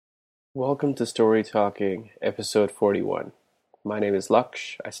Welcome to Storytalking, episode 41. My name is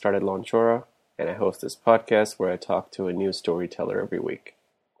Lakshya. I started Launchora, and I host this podcast where I talk to a new storyteller every week.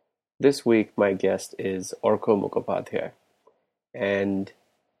 This week, my guest is Arka Mukhopadhyay, and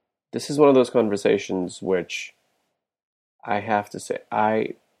this is one of those conversations which I have to say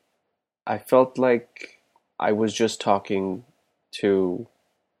I felt like I was just talking to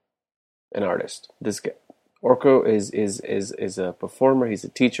an artist. This guy, Orko is a performer. He's a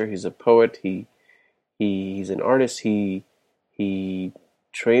teacher. He's a poet. He's an artist. He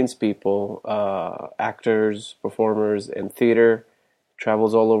trains people, actors, performers in theater.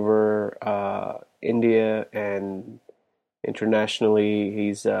 Travels all over India and internationally.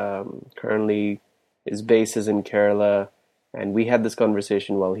 He's currently his base is in Kerala, and we had this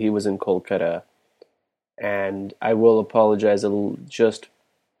conversation while he was in Kolkata. And I will apologize just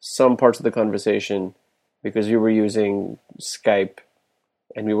some parts of the conversation because we were using Skype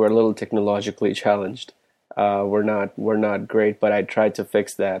and we were a little technologically challenged. We're not great, but I tried to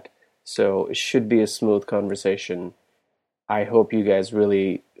fix that, so it should be a smooth conversation. I hope you guys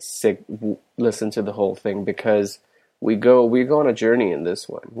really listen to the whole thing because we go on a journey in this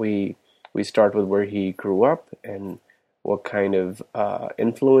one. We start with where he grew up and what kind of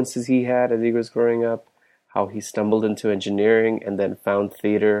influences he had as he was growing up, how he stumbled into engineering and then found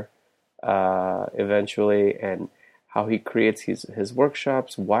theater eventually, and how he creates his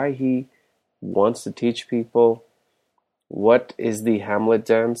workshops, why he wants to teach people. What is the Hamlet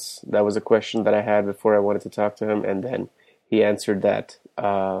dance? That was a question that I had before I wanted to talk to him, and then he answered that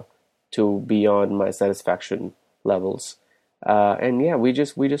to beyond my satisfaction levels. And yeah, we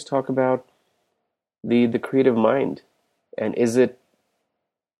just talk about the creative mind, and is it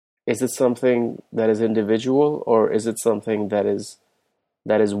something that is individual, or is it something that's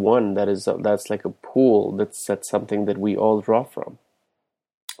like a pool, that's something that we all draw from.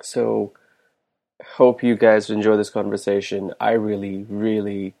 So hope you guys enjoy this conversation. I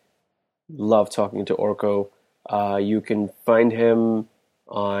really love talking to Orko. You can find him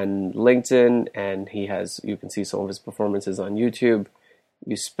on LinkedIn, and you can see some of his performances on YouTube.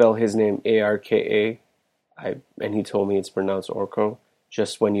 You spell his name Arka. And he told me it's pronounced Orko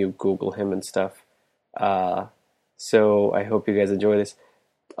just when you Google him and stuff. So I hope you guys enjoy this.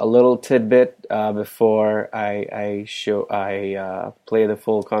 A little tidbit before I play the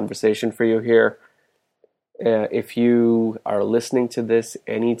full conversation for you here. If you are listening to this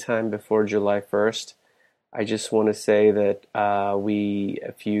anytime before July 1st, I just want to say that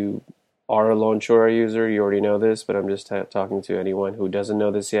if you are a Launchora user, you already know this, but I'm just talking to anyone who doesn't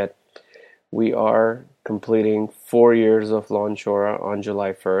know this yet. We are completing 4 years of Launchora on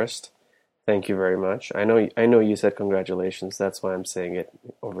July 1st. Thank you very much. I know you said congratulations. That's why I'm saying it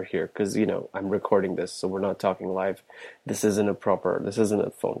over here because I'm recording this, so we're not talking live. This isn't a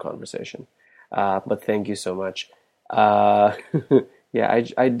phone conversation. But thank you so much. Uh, yeah,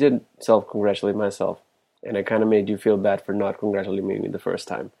 I did self-congratulate myself, and I kind of made you feel bad for not congratulating me the first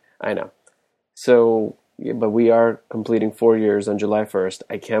time. I know. So, yeah, but we are completing 4 years on July 1st.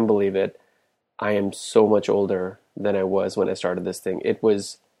 I can't believe it. I am so much older than I was when I started this thing. It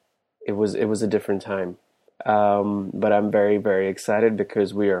was a different time. But I'm very, very excited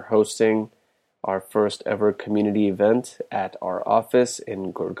because we are hosting our first ever community event at our office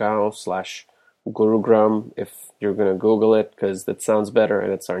in Gurgaon slash Gurugram, if you're gonna Google it, because that sounds better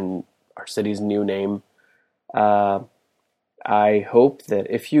and it's our city's new name. Uh, I hope that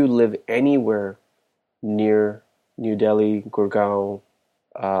if you live anywhere near New Delhi, Gurgaon,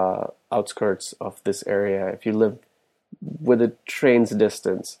 outskirts of this area, if you live with a train's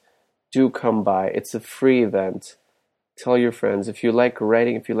distance, do come by. It's a free event. Tell your friends. If you like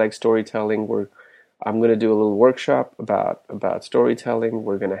writing, if you like storytelling, I'm gonna do a little workshop about storytelling.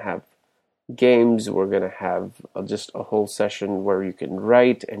 We're gonna have games. We're gonna have just a whole session where you can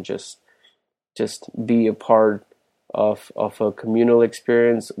write and just be a part of a communal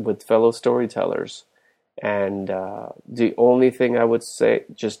experience with fellow storytellers. And the only thing I would say,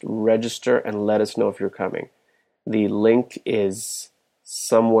 just register and let us know if you're coming. The link is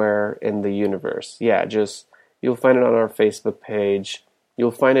somewhere in the universe. Yeah, just you'll find it on our Facebook page.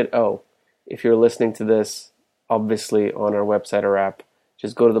 You'll find it, if you're listening to this, obviously on our website or app,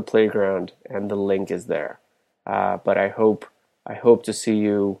 just go to the playground and the link is there. But I hope to see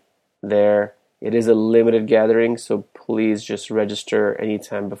you there. It is a limited gathering, so please just register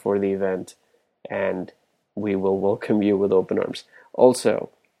anytime before the event, and we will welcome you with open arms. Also,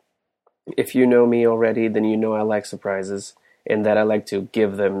 if you know me already, then you know I like surprises, in that I like to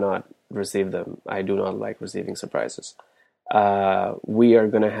give them, not receive them. I do not like receiving surprises. We are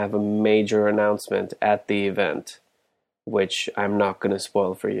going to have a major announcement at the event, which I'm not going to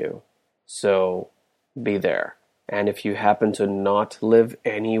spoil for you. So be there. And if you happen to not live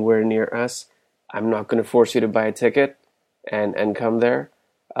anywhere near us, I'm not going to force you to buy a ticket and come there.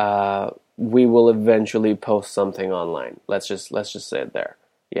 We will eventually post something online. Let's just say it there.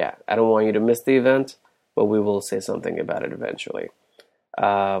 Yeah, I don't want you to miss the event, but we will say something about it eventually.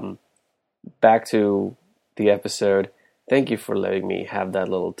 Um, Back to the episode. Thank you for letting me have that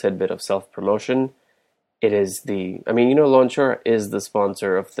little tidbit of self promotion. It is Launcher is the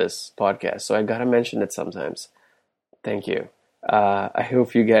sponsor of this podcast, so I gotta mention it sometimes. Thank you. I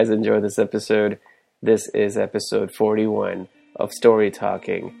hope you guys enjoy this episode. This is episode 41 of Story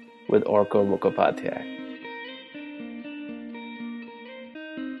Talking with Arka Mukhopadhyay.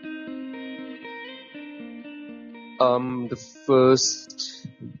 The first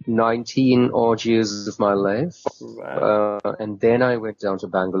 19 odd years of my life. Wow. And then I went down to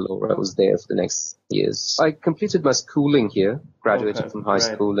Bangalore. I was there for the next years. I completed my schooling here, graduated Okay, from high right.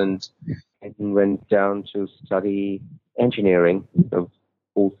 school, and went down to study engineering, of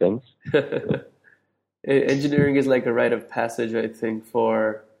all things. Engineering is like a rite of passage, I think,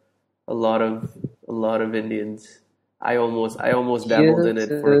 for a lot of Indians. I almost dabbled in Yes,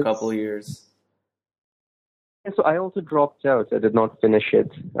 it for a couple of years. so I also dropped out. I did not finish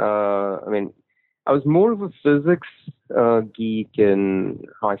it. I was more of a physics geek in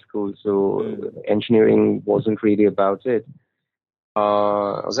high school, so engineering wasn't really about it.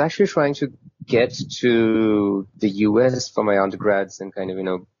 I was actually trying to get to the US for my undergrads and kind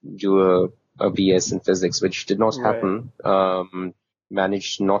of, do a BS in physics, which did not Right, happen.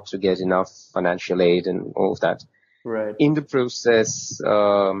 Managed not to get enough financial aid and all of that. right. In the process,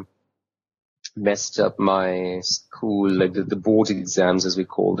 messed up my school, like the board exams, as we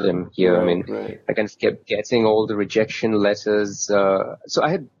call them here. Right. I kind of kept getting all the rejection letters. So I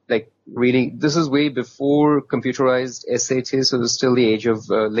had this is way before computerized SATs, so it was still the age of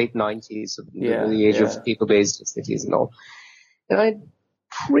late 90s, so Yeah, the age yeah. of paper-based SATs and all. And I had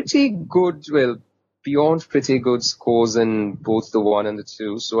pretty good, beyond pretty good scores in both the one and the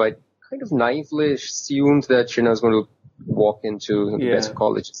two. So I kind of naively assumed that, I was going to walk into the better Yeah.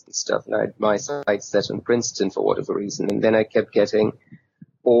 colleges and stuff. And I had my sights set on Princeton for whatever reason. And then I kept getting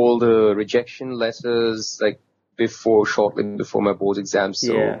all the rejection letters, shortly before my board exams.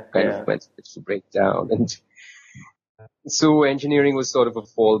 So Yeah, kind yeah. of went to breakdown. And so engineering was sort of a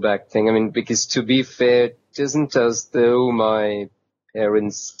fallback thing. Because to be fair, it isn't as though my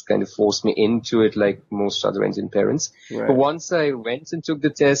parents kind of forced me into it like most other Indian parents. But Right. once I went and took the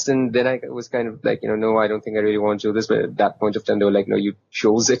test, and then I was kind of like, no, I don't think I really want to do this. But at that point of time, they were like, no, you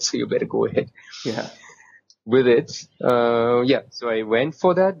chose it, so you better go ahead Yeah. with it. So I went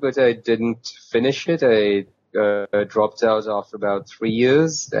for that, but I didn't finish it. I dropped out after about 3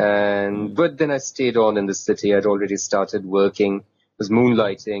 years, but then I stayed on in the city. I'd already started working, was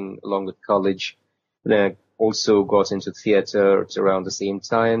moonlighting along with college. Then I also got into theater around the same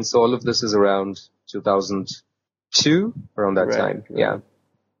time. So all of this is around 2002, around that Right, time. right. Yeah.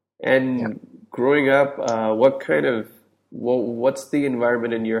 And growing up, what's the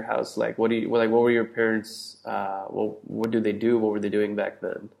environment in your house like? What were your parents, what do they do? What were they doing back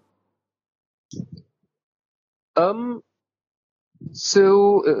then?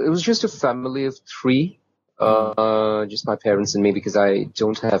 So it was just a family of three, just my parents and me, because I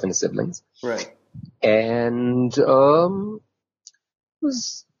don't have any siblings. Right. And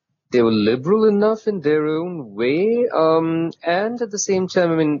they were liberal enough in their own way, and at the same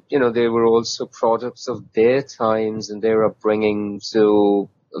time, they were also products of their times and their upbringing. So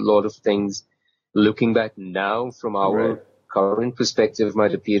a lot of things, looking back now from our Right. current perspective,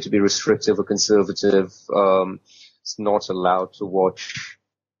 might appear to be restrictive or conservative. It's not allowed to watch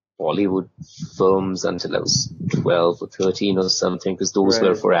Bollywood films until I was 12 or 13 or something, because those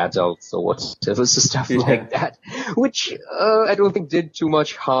were Right. for adults or whatever, so stuff Yeah. like that, which I don't think did too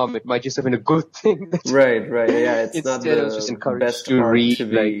much harm. It might just have been a good thing that Right, right. Yeah, it's not instead I was just the encouraged best to art read, to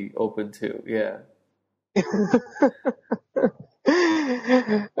be open to. Yeah.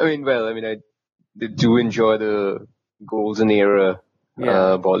 I do enjoy the golden era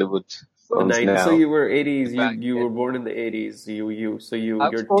Yeah. Bollywood The films 90s. So now. you were 80s. You Back you then, were born in the 80s. I Your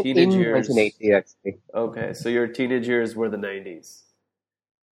was born teenage in years. 1980, actually. Okay, so your teenage years were the 90s.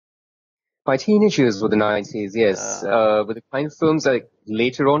 My teenage years were the 90s, yes. But the kind of films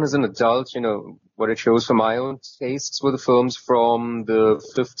later on as an adult, what it shows for my own tastes were the films from the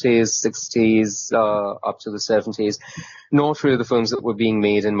 50s, 60s, up to the 70s. Not really the films that were being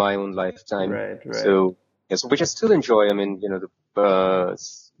made in my own lifetime. Right, right. So, yes, which I still enjoy.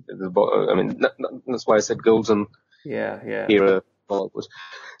 That's why I said golden Yeah, yeah. era. forward.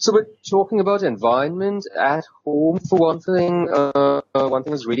 So, but talking about environment at home, for one thing I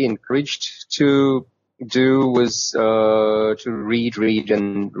was really encouraged to do was to read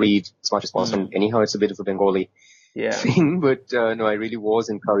as much as possible. And anyhow, it's a bit of a Bengali Yeah. thing, but no, I really was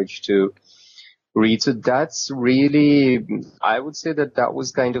encouraged to read. So that's really, I would say that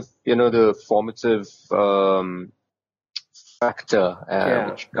was kind of, the formative factor,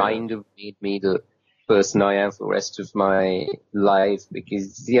 which kind of made me the person I am for the rest of my life,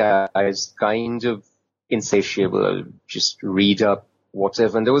 because, I was kind of insatiable. I would just read up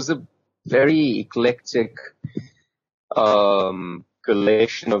whatever. And there was a very eclectic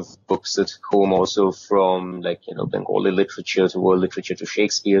collection of books at home also, from Bengali literature to world literature to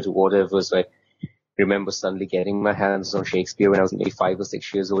Shakespeare to whatever. So I remember suddenly getting my hands on Shakespeare when I was maybe 5 or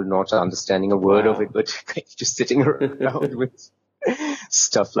 6 years old, not understanding a word of it, but just sitting around with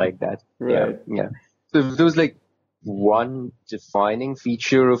stuff like that. Right. Yeah. So there was one defining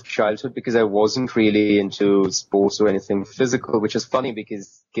feature of childhood, because I wasn't really into sports or anything physical, which is funny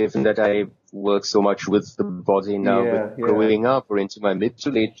because given that I work so much with the body now, but growing up or into my mid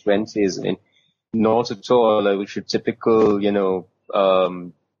to late 20s, I mean, not at all. I was a typical,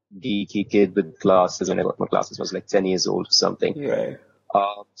 geeky kid with glasses. When I got my glasses, I was 10 years old or something. Right.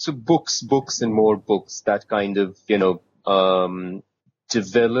 So books and more books, that kind of,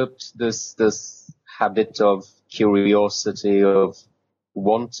 developed this habit of curiosity, of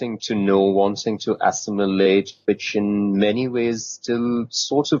wanting to know, wanting to assimilate, which in many ways still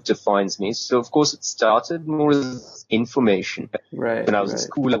sort of defines me. So of course it started more as information. Right. When I was in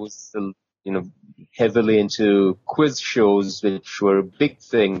school, I was still, heavily into quiz shows, which were a big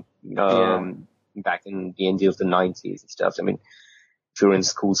thing back in the India of the 90s and stuff. I mean, if you were in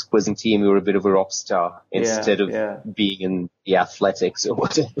school's quizzing team, you were a bit of a rock star instead of being in the athletics or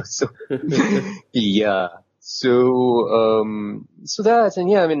whatever. So, So that,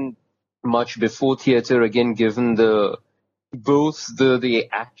 and I mean, much before theater, again, given both the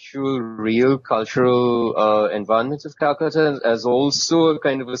actual real cultural environment of Calcutta, as also a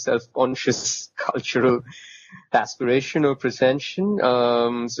kind of a self-conscious cultural aspiration or pretension.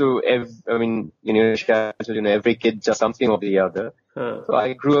 Every kid does something or the other. So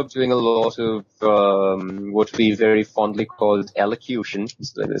I grew up doing a lot of what we very fondly called elocution.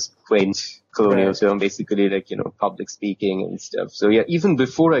 It's this quaint colonial term, basically public speaking and stuff. So even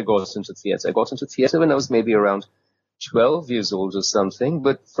before I got into theater when I was maybe around 12 years old or something.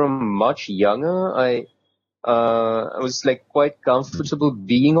 But from much younger, I was quite comfortable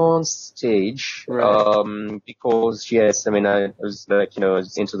being on stage, because I was I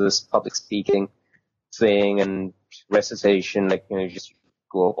was into this public speaking thing and recitation, just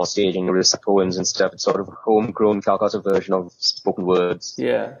go up on stage and recite poems and stuff. It's sort of a homegrown Calcutta version of spoken words.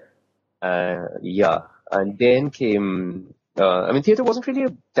 Yeah. And then came, theater wasn't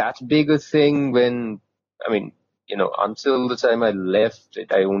really that big a thing when, until the time I left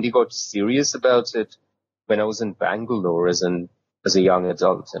it. I only got serious about it when I was in Bangalore as a young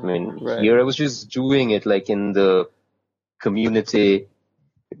adult. Here I was just doing it in the community,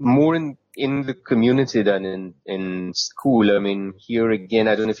 more in the community than in school. Here again,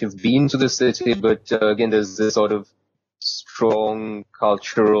 I don't know if you've been to the city, but again, there's this sort of strong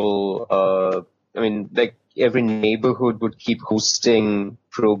cultural, every neighborhood would keep hosting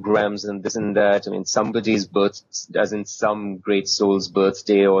programs and this and that. Somebody's birth, as in some great soul's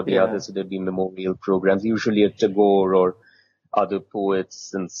birthday or the other, so there'd be memorial programs, usually a Tagore or other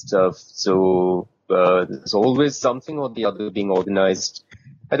poets and stuff. So there's always something or the other being organized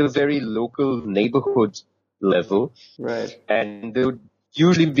at a very local neighborhood level. Right. And there would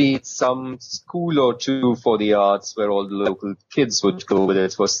usually be some school or two for the arts where all the local kids would go, whether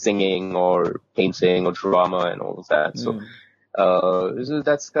it was singing or painting or drama and all of that. So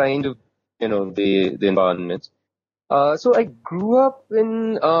that's kind of, the environment. So I grew up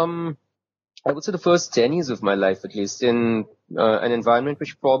in, I would say the first 10 years of my life, at least, in an environment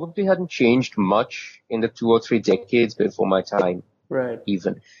which probably hadn't changed much in the 2 or 3 decades before my time. Right.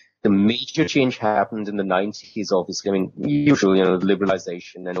 Even. The major change happened in the 90s, obviously. Usually,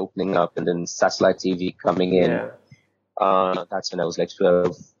 liberalization and opening up, and then satellite TV coming in. Yeah. That's when I was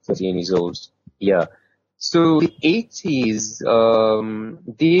 12, 13 years old. Yeah. So the 80s,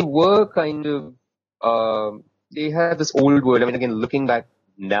 they were kind of, they had this old world. Again, looking back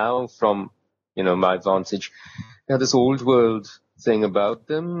now from, my vantage, they had this old world thing about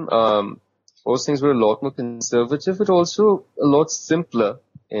them. Those things were a lot more conservative, but also a lot simpler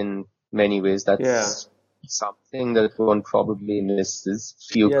in many ways. That's something that one probably misses.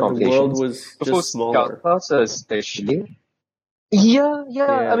 Few complications. The world was just smaller. Calcutta especially. Yeah, yeah.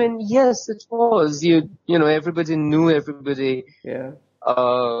 I Yeah, mean, yes, it was. Everybody knew everybody. yeah,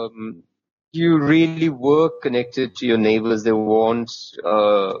 Um, you really were connected to your neighbors. There weren't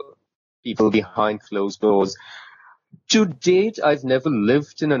uh, people behind closed doors. To date, I've never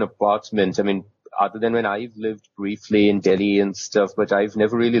lived in an apartment. I mean, other than when I've lived briefly in Delhi and stuff, but I've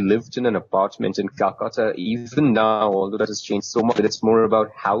never really lived in an apartment in Calcutta. Even now, although that has changed so much, that it's more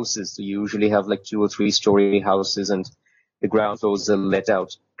about houses. So you usually have like 2 or 3 story houses and the ground floors are let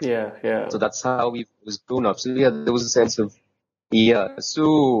out. yeah, yeah, So that's how we was grown up. So yeah, there was a sense of, yeah.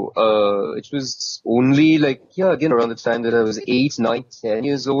 So it was only like, yeah, again around the time that I was 8, 9, 10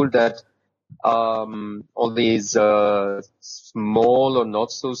 years old that all these small or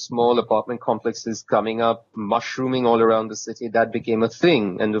not so small apartment complexes coming up, mushrooming all around the city, that became a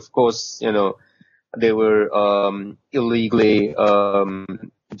thing. And of course, they were illegally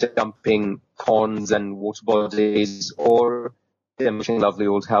dumping ponds and water bodies or demolishing lovely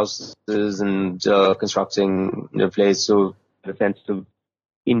old houses and constructing a place. So the sense of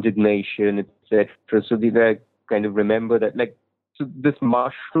indignation, etc. So I kind of remember that, like, so this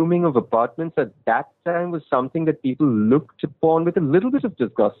mushrooming of apartments at that time was something that people looked upon with a little bit of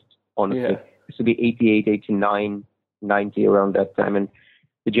disgust, honestly. yeah, This would be 88, 89, 90, around that time. And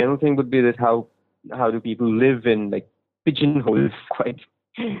the general thing would be that how do people live in like pigeonholes, quite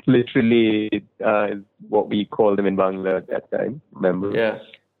literally, what we called them in Bangla at that time, remember? yeah,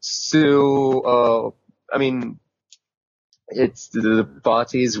 So, I mean, it's the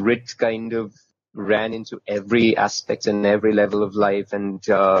party's writ kind of ran into every aspect and every level of life and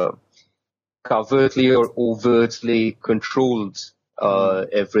covertly or overtly controlled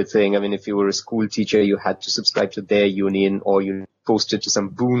everything. I mean, if you were a school teacher, you had to subscribe to their union or you posted to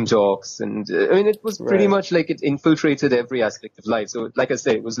some boondocks. And I mean, it was pretty right, much like it infiltrated every aspect of life. So like I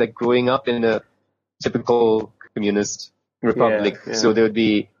say, it was like growing up in a typical communist yeah, republic. So yeah, there would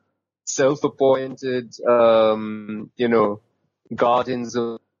be self-appointed, guardians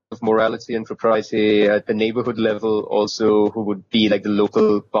of morality and propriety at the neighborhood level also, who would be like the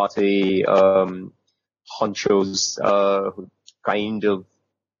local party honchos, who kind of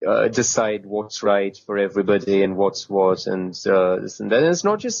decide what's right for everybody and what's what and this and that. And it's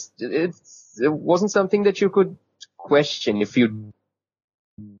not just, it wasn't something that you could question. If you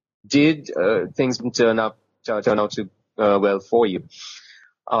did, things would turn out to well for you.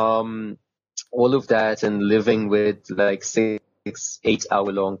 Um, all of that and living with like 6, 8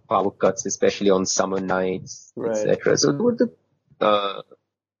 hour long power cuts, especially on summer nights, right. etc. So there were the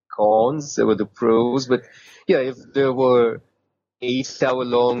cons, there were the pros, but yeah, if there were 8 hour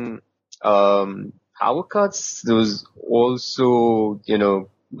long power cuts, there was also,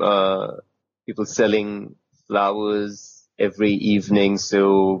 people selling flowers every evening.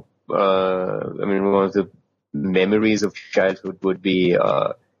 So, I mean, one of the memories of childhood would be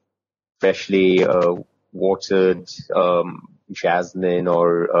freshly watered jasmine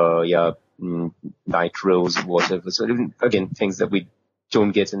or night rose, whatever. So again, things that we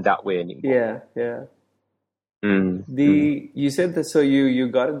don't get in that way anymore. Yeah, yeah. Mm, mm. You said that, so you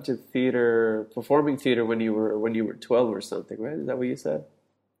got into theater, performing theater when you were 12 or something, right? Is that what you said?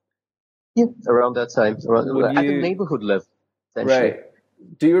 Yeah, around that time, Would at the you, neighborhood level, essentially. right.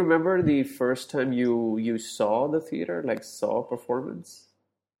 Do you remember the first time you saw the theater, like saw a performance?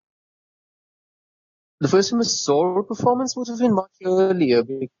 The first time I saw a performance would have been much earlier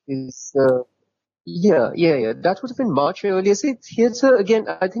because, yeah, that would have been much earlier. See, theater, again,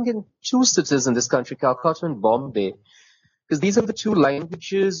 I think in 2 cities in this country, Calcutta and Bombay, because these are the 2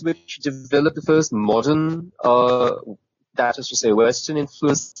 languages which developed the first modern, that is to say, Western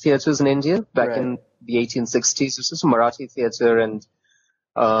influenced theaters in India back Right. in the 1860s. This is Marathi theater and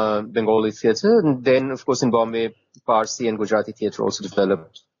Bengali theater. And then, of course, in Bombay, Parsi and Gujarati theater also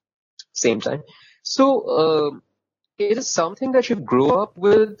developed same time. So it is something that you grow up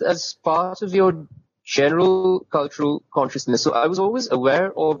with as part of your general cultural consciousness. So I was always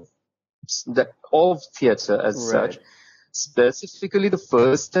aware of theater as Right. such. Specifically, the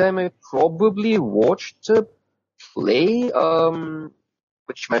first time I probably watched a play,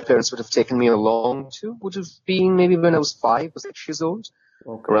 which my parents would have taken me along to, would have been maybe when I was 5 or 6 years old,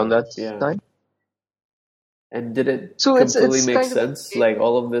 around Okay. that Yeah. time. And did it So completely it's make kind of sense? Like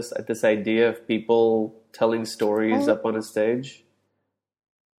all of this idea of people telling stories uh, up on a stage?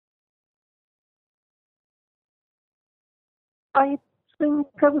 I think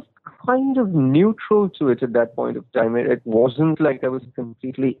I was kind of neutral to it at that point of time. It wasn't like I was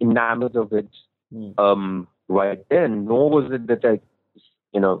completely enamored of it Hmm. right then, nor was it that I,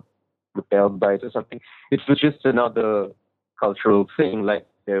 you know, repelled by it or something. It was just another cultural thing. Like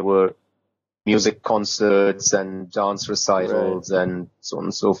there were music concerts and dance Right. recitals and so on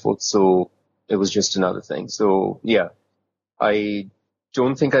and so forth. So it was just another thing. So yeah, I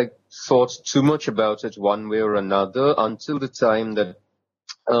don't think I thought too much about it one way or another until the time that,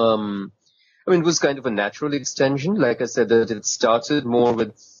 it was kind of a natural extension. Like I said, that it started more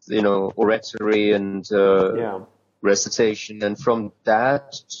with, oratory and Yeah. recitation, and from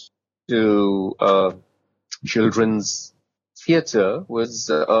that to children's theatre was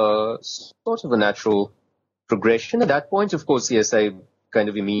sort of a natural progression. At that point, of course, yes, I kind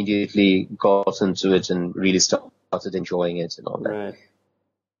of immediately got into it and really started enjoying it and all that. Right.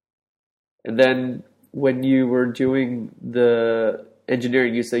 And then when you were doing the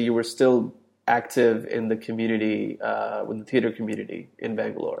engineering, you say you were still active in the community, with the theater community in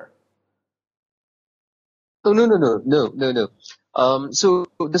Bangalore. Oh, no, no, no, no, no, no. So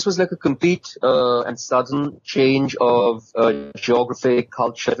this was like a complete and sudden change of geography,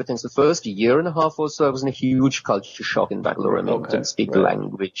 culture, everything. So the first year and a half or so, I was in a huge culture shock in Bangalore. I mean, Okay. didn't speak the Right.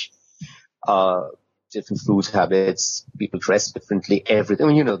 language, uh, different food habits, people dress differently, everything.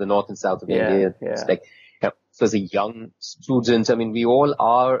 I mean, the north and south of Yeah. India, it's Yeah. like, so as a young student, I mean, we all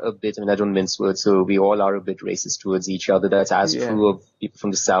are a bit, I don't mince words, so we all are a bit racist towards each other. That's as Yeah. true of people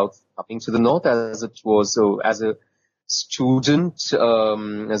from the south coming to the north as it was. So as a student,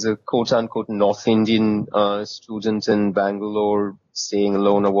 as a quote unquote North Indian student in Bangalore, staying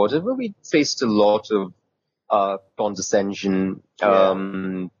alone or whatever, we faced a lot of condescension,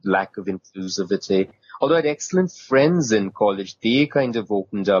 Yeah. lack of inclusivity. Although I had excellent friends in college, they kind of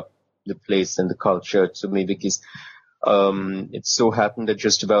opened up the place and the culture to me because it so happened that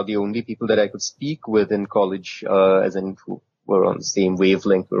just about the only people that I could speak with in college, as in who were on the same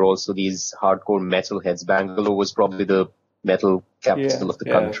wavelength, were also these hardcore metalheads. Bangalore was probably the metal Yeah. capital of the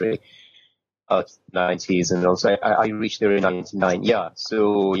Yeah. country. 90s, and also I reached there in 99. Yeah,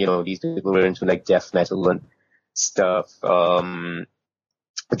 so these people were into like death metal and stuff.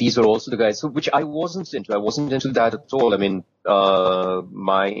 But these were also the guys which I wasn't into. I wasn't into that at all. I mean,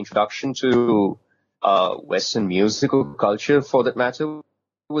 my introduction to Western music or culture, for that matter,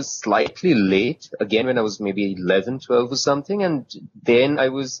 was slightly late. Again, when I was maybe 11, 12 or something, and then I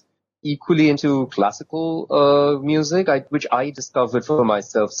was equally into classical music, which I discovered for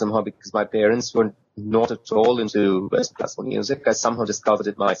myself somehow because my parents were not at all into Western classical music. I somehow discovered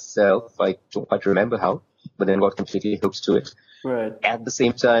it myself. I don't quite remember how, but then got completely hooked to it. Right. At the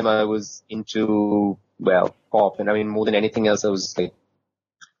same time, I was into, pop, and I mean, more than anything else, I was like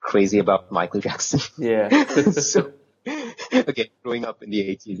crazy about Michael Jackson. Yeah. So, again, growing up in the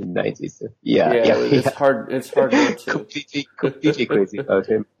 80s and 90s, so yeah, Yeah. yeah, It's yeah. hard. It's hard not to. completely crazy about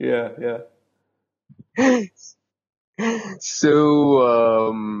him. Yeah. Yeah.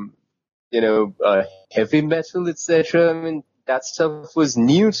 So, heavy metal, etc. I mean, that stuff was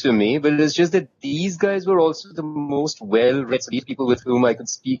new to me, but it's just that these guys were also the most well-read. So these people with whom I could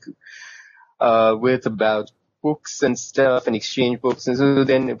speak with about books and stuff and exchange books. And so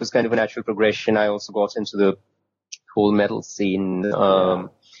then it was kind of a natural progression. I also got into the whole metal scene, Yeah.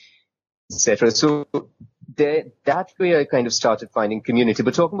 etc. So that way I kind of started finding community.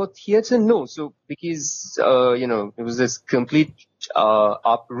 But talking about theater, no. So because, it was this complete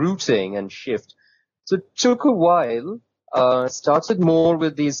uprooting and shift. So it took a while. Started more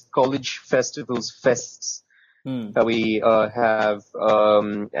with these college festivals, fests that we have,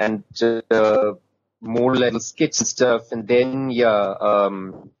 and more little skits and stuff. And then,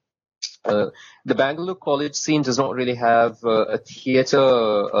 the Bangalore college scene does not really have a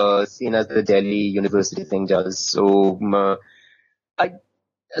theater scene as the Delhi University thing does. So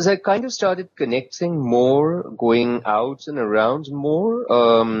as I kind of started connecting more, going out and around more,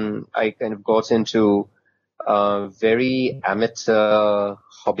 I kind of got into very amateur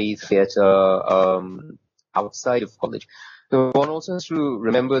hobby theater outside of college. So one also has to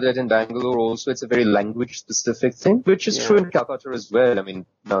remember that in Bangalore also it's a very language specific thing, which is true in Calcutta as well. I mean,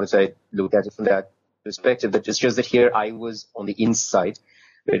 now that I look at it from that perspective, that it's just that here I was on the inside.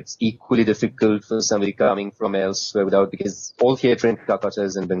 It's equally difficult for somebody coming from elsewhere because all theatre in Calcutta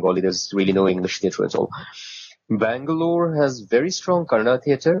is in Bengali. There's really no English theatre at all. Bangalore has very strong Kannada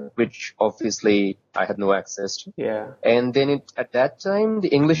theatre, which obviously I had no access to. Yeah. And then at that time, the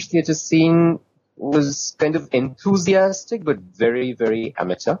English theatre scene was kind of enthusiastic, but very, very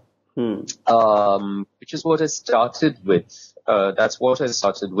amateur. Which is what I started with. That's what I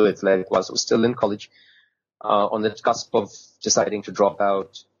started with, like whilst I was still in college, on the cusp of deciding to drop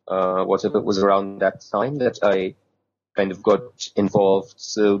out, whatever it was around that time that I kind of got involved.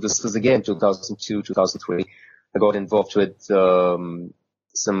 So this was again 2002, 2003. I got involved with some,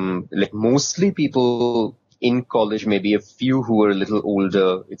 like mostly people in college, maybe a few who were a little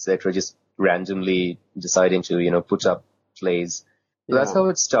older, etc., just randomly deciding to, put up plays. So that's Yeah. how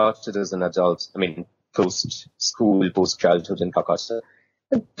it started as an adult. I mean, post-school, post-childhood in Kolkata.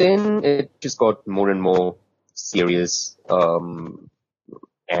 And then it just got more and more serious,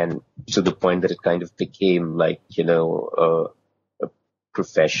 and to the point that it kind of became like, a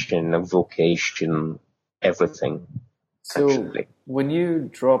profession, a vocation, everything, So actually. when you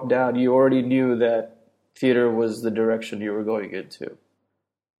dropped out, you already knew that theater was the direction you were going into.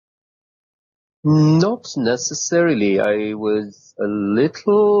 Not necessarily. I was a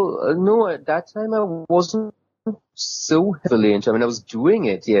little, no, at that time I wasn't so heavily into, I mean, I was doing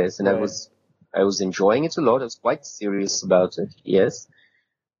it, yes, and Right. I was enjoying it a lot. I was quite serious about it, yes.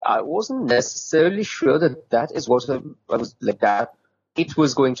 I wasn't necessarily sure that that is what I was like, that it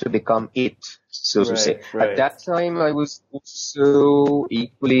was going to become it, so to say. Right. At Right. that time, I was also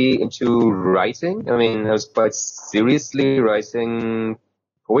equally into writing. I mean, I was quite seriously writing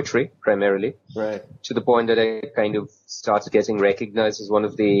poetry primarily, Right. to the point that I kind of started getting recognized as one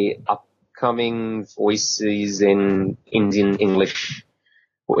of the upcoming voices in Indian English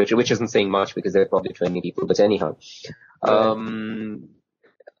poetry, which isn't saying much because there are probably 20 people, but anyhow. Right.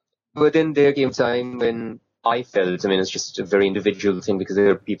 But then there came a time when I felt, I mean, it's just a very individual thing because there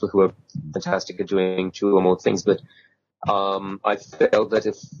are people who are fantastic at doing two or more things, but I felt that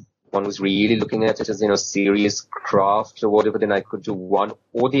if one was really looking at it as, serious craft or whatever, then I could do one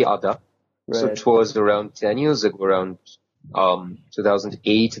or the other. So Right. it was around 10 years ago, around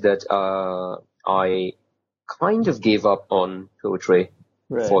 2008, that I kind of gave up on poetry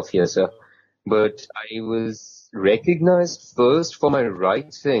Right. for theatre. But I was recognized first for my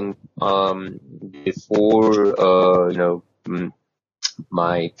writing before,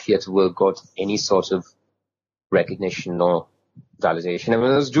 my theatre work got any sort of recognition or validation. I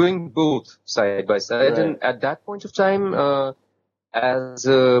mean, I was doing both side by side, Right. and at that point of time, as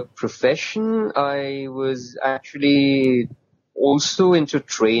a profession, I was actually also into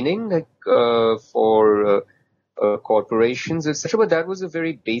training, like for corporations, etc. But that was a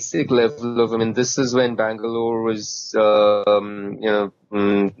very basic level of. I mean, this is when Bangalore was, the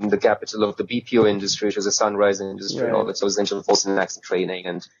capital of the BPO industry, which was a sunrise industry and all Right. that. So I was into voice and accent training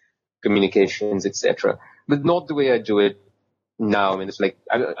and communications, etc. But not the way I do it now. I mean, it's like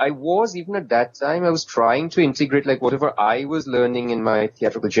I was even at that time. I was trying to integrate like whatever I was learning in my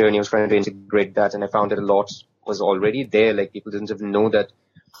theatrical journey. I was trying to integrate that, and I found that a lot was already there. Like people didn't even know that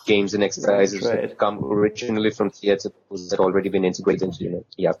games and Right. exercises Right. had come originally from theater, had already been integrated into,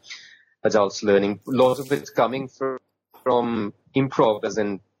 adults learning. A lot of it coming from improv, as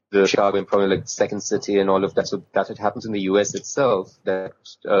in the Chicago improv, like Second City and all of that. So that had happened in the US itself, that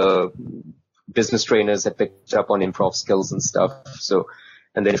business trainers had picked up on improv skills and stuff. So,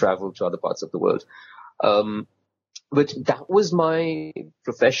 and then traveled to other parts of the world. But that was my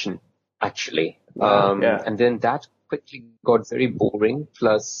profession, actually. Wow. Yeah. And then that quickly got very boring.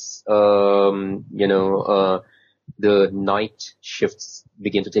 Plus, the night shifts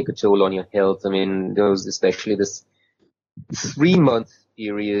begin to take a toll on your health. I mean, there was especially this 3-month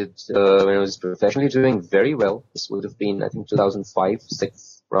period when I was professionally doing very well. This would have been, I think, 2005,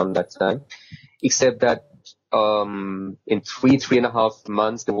 6, around that time. Except that in 3.5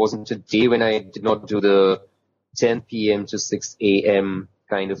 months, there wasn't a day when I did not do the 10 p.m. to 6 a.m.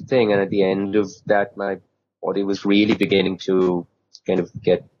 kind of thing. And at the end of that, my body was really beginning to kind of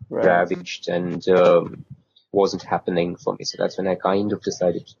get Right. ravaged and wasn't happening for me. So that's when I kind of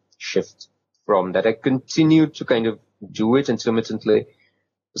decided to shift from that. I continued to kind of do it intermittently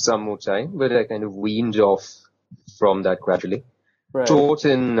for some more time, but I kind of weaned off from that gradually. Right. Taught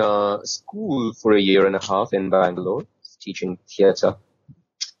in school for 1.5 years in Bangalore, teaching theatre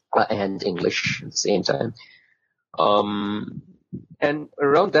and English at the same time. And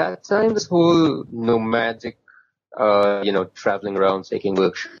around that time, this whole nomadic, traveling around, taking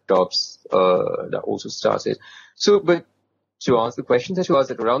workshops, that also started. So, but to answer the question that you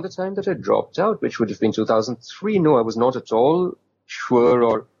asked, at around the time that I dropped out, which would have been 2003, no, I was not at all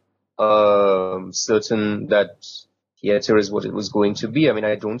sure or certain that theater is what it was going to be. I mean,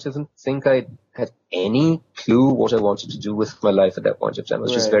 I don't even think I had any clue what I wanted to do with my life at that point of time. I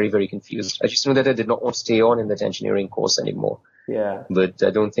was just Right. very, very confused. I just knew that I did not want to stay on in that engineering course anymore. Yeah. But I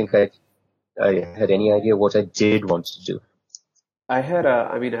don't think I had any idea what I did want to do. I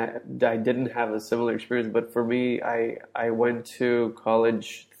didn't have a similar experience, but for me, I went to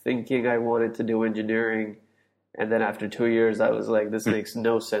college thinking I wanted to do engineering, and then after 2 years, I was like, this makes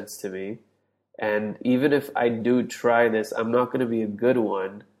no sense to me. And even if I do try this, I'm not going to be a good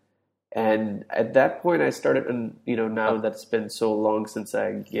one. And at that point, I started, and now that it's been so long since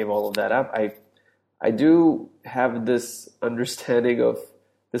I gave all of that up, I do have this understanding of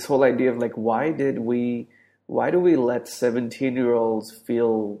this whole idea of like, why do we let 17-year-olds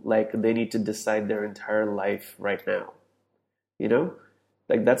feel like they need to decide their entire life right now? You know?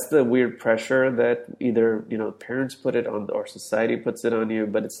 Like that's the weird pressure that either, parents put it on or society puts it on you,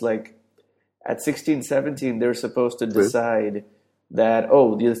 but it's like at 16, 17, they're supposed to True. decide that,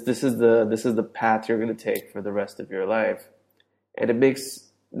 oh, this is the path you're going to take for the rest of your life. And it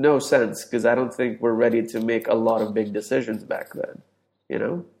makes no sense because I don't think we're ready to make a lot of big decisions back then, you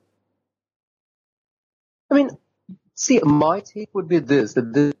know? I mean, see, my take would be this,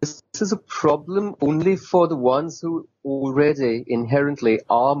 that this is a problem only for the ones who already inherently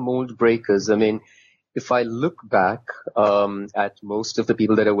are mold breakers. I mean, if I look back at most of the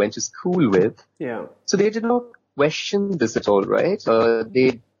people that I went to school with, Yeah. so they did not question this at all, right?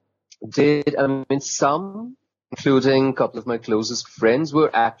 They did, I mean, some, including a couple of my closest friends, were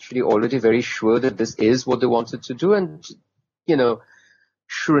actually already very sure that this is what they wanted to do. And, you know,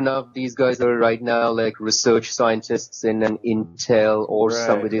 sure enough, these guys are right now like research scientists in an Intel, or Right,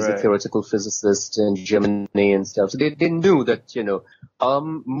 somebody's a right. theoretical physicist in Germany and stuff. So they knew that,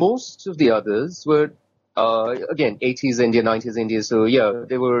 most of the others were, again, 80s India, 90s India. So yeah,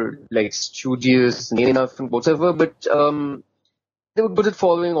 they were like studious, near enough and whatever, but, they were good at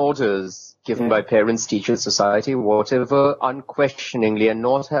following orders given by parents, teachers, society, whatever, unquestioningly, and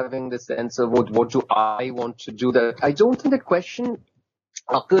not having the sense of what do I want to do. That I don't think that question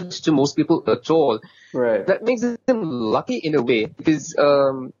occurred to most people at all. Right. That makes them lucky in a way because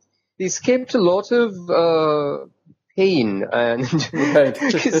they escaped a lot of pain, and Right.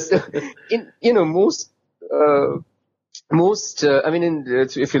 because I mean,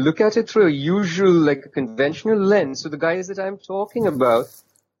 if you look at it through a usual, like a conventional lens, so the guys that I'm talking about,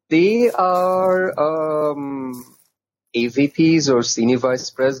 they are AVPs or senior vice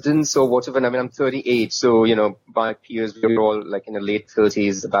presidents or whatever. And I mean, I'm 38, so my peers, we're all like in the late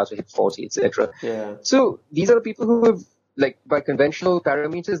 30s, about to hit 40, etc. Yeah. So these are people who have, like, by conventional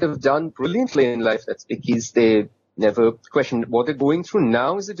parameters, they've done brilliantly in life. That's because they never questioned. What they're going through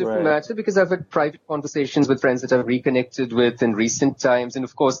now is a different Right. matter, because I've had private conversations with friends that I've reconnected with in recent times, and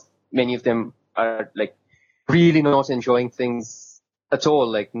of course, many of them are like really not enjoying things at all,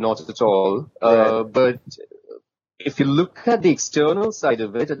 like not at all. Right. But if you look at the external side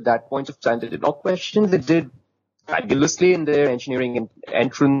of it, at that point of time, they did not question. They did fabulously in their engineering and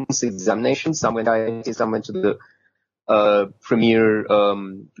entrance examinations. Some went IIT, some went to the premier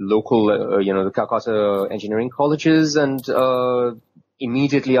local, the Calcutta engineering colleges, and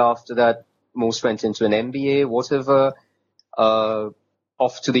immediately after that, most went into an MBA, whatever,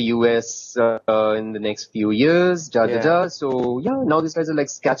 off to the US in the next few years, So yeah, now these guys are like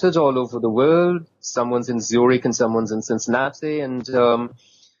scattered all over the world. Someone's in Zurich and someone's in Cincinnati, and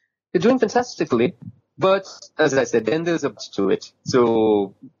they're doing fantastically. But as I said, then there's a bit to it.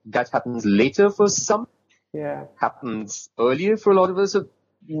 So that happens later for some. Yeah. Happens earlier for a lot of us. So,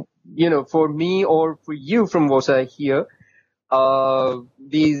 for me or for you, from what I hear,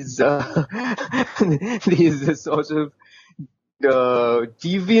 these these sort of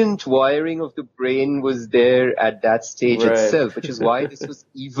deviant wiring of the brain was there at that stage Right. itself, which is why this was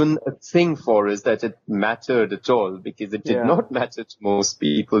even a thing for us, that it mattered at all, because it did Yeah. not matter to most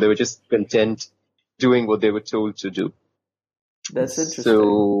people. They were just content doing what they were told to do. That's interesting.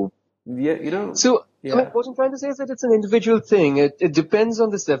 So, Yeah, So, yeah. I mean, what I'm trying to say is that it's an individual thing. It depends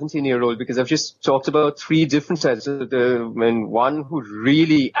on the 17-year-old, because I've just talked about three different types. One who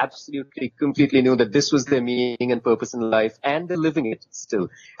really, absolutely, completely knew that this was their meaning and purpose in life, and they're living it still,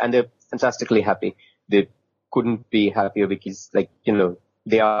 and they're fantastically happy. They couldn't be happier because,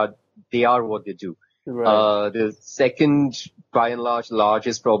 they are what they do. Right. The second, by and large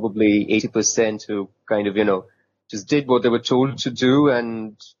is probably 80% who kind of, just did what they were told to do,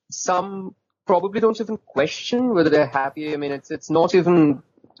 and some probably don't even question whether they're happy. I mean, it's not even,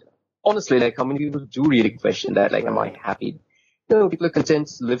 honestly, like, how many people do really question that? Like, am I Right. happy? People are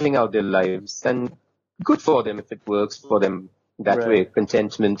content living out their lives, and good for them if it works for them that Right. way.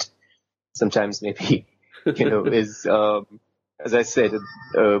 Contentment sometimes maybe, is, as I said,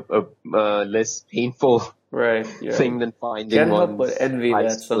 a less painful Right. Yeah. thing than finding Can't help one's but envy that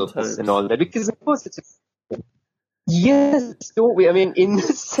highest purpose sometimes. and all that, because of course yes, don't we? I mean, in the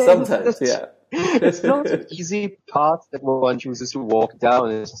sense Sometimes, that yeah. it's not an easy path that one chooses to walk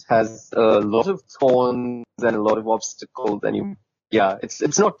down. It has a lot of thorns and a lot of obstacles, and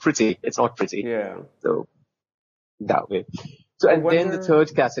it's not pretty. It's not pretty. Yeah. So that way. So, I and then the wonder.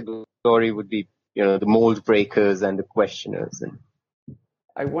 third category would be, the mold breakers and the questioners. And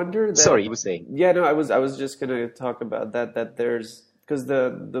I wonder that. sorry, you were saying. Yeah, no, I was just gonna talk about that. That there's because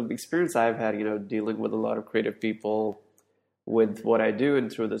the experience I've had, dealing with a lot of creative people with what I do and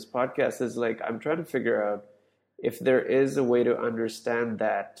through this podcast is like I'm trying to figure out if there is a way to understand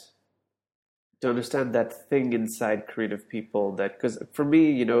that thing inside creative people that because for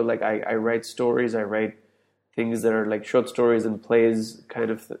me, like I write stories, I write things that are like short stories and plays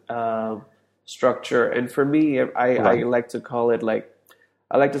kind of structure. And for me, I Right. like to call it like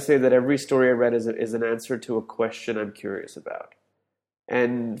I like to say that every story I read is an answer to a question I'm curious about.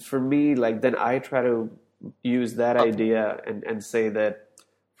 And for me, like then I try to use that idea and say that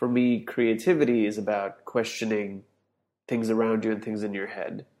for me, creativity is about questioning things around you and things in your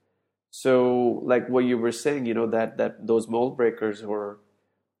head. So, like what you were saying, that those mold breakers who are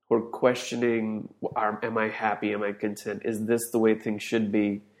questioning, am I happy? Am I content? Is this the way things should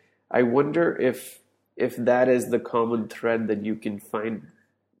be? I wonder if that is the common thread that you can find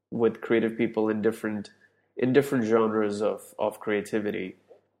with creative people in different genres of creativity.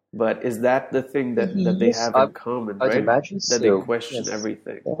 But is that the thing that they Yes, have in common, I'd right? imagine That they so. question Yes.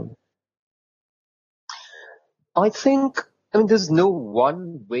 everything. I think, I mean, there's no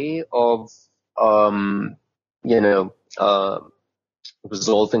one way of, um, you know,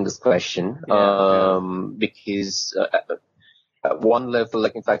 resolving this question, Yeah, yeah, because at one level,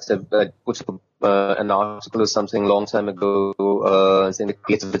 like in fact, I put up an article or something a long time ago, saying that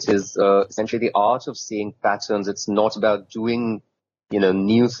creativity is essentially the art of seeing patterns. It's not about doing,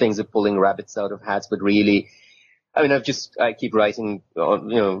 new things or pulling rabbits out of hats, but really, I mean, I keep writing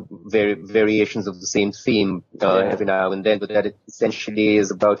on, variations of the same theme, yeah. every now and then, but that it essentially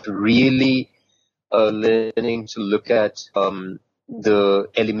is about really, learning to look at, the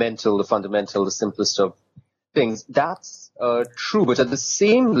elemental, the fundamental, the simplest of things. That's, true, but at the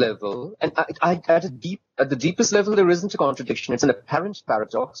same level, and at the deepest level, there isn't a contradiction. It's an apparent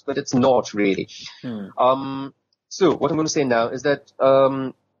paradox, but it's not really. Hmm. So what I'm going to say now is that,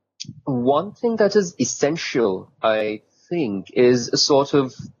 one thing that is essential, I think, is a sort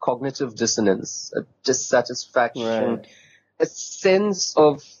of cognitive dissonance, a dissatisfaction, Right. a sense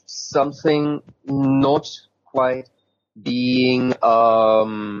of something not quite being,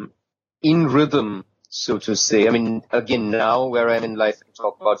 in rhythm, so to say. I mean, again, now where I'm in life, I can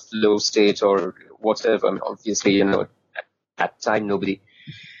talk about flow state or whatever. I mean, obviously, at time nobody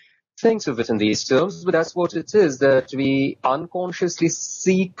thinks of it in these terms, but that's what it is, that we unconsciously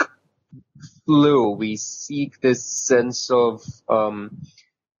seek flow. We seek this sense of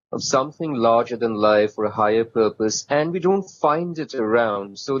something larger than life or a higher purpose, and we don't find it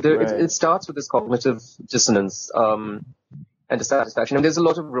around. So Right. it starts with this cognitive dissonance, and dissatisfaction. And there's a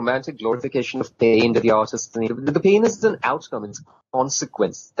lot of romantic glorification of pain that the artists need. The pain is an outcome, it's a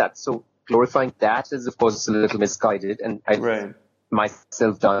consequence. So glorifying that is, of course, a little misguided, and I've Right.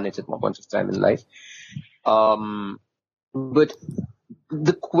 myself done it at one point of time in life. But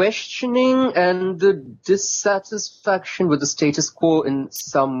the questioning and the dissatisfaction with the status quo, in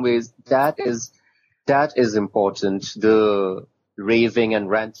some ways, that is important. The raving and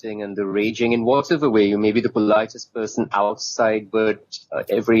ranting and the raging in whatever way. You may be the politest person outside, but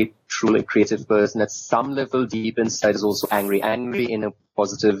every truly creative person at some level deep inside is also angry. Angry in a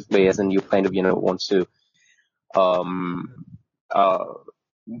positive way, as in you kind of, want to, um, uh,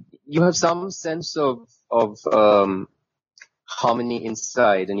 you have some sense of harmony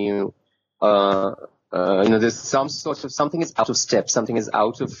inside, and there's some sort of something is out of step, something is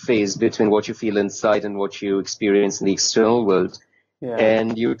out of phase between what you feel inside and what you experience in the external world. Yeah.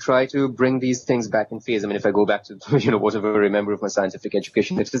 And you try to bring these things back in phase. I mean, if I go back to, whatever I remember of my scientific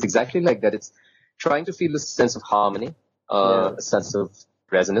education, it is exactly like that. It's trying to feel a sense of harmony, Yeah. a sense of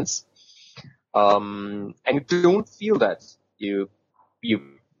resonance. And you don't feel that. You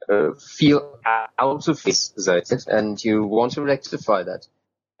feel out of phase, as I said, and you want to rectify that.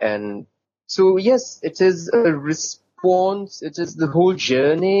 And so, yes, it is a response. It is the whole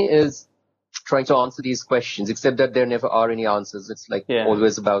journey is trying to answer these questions, except that there never are any answers. It's like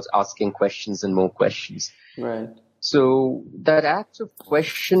always about asking questions and more questions. Right. So that act of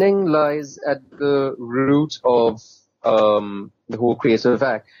questioning lies at the root of the whole creative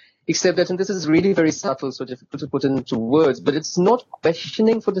act. Except that, and this is really very subtle, so difficult to put into words, but it's not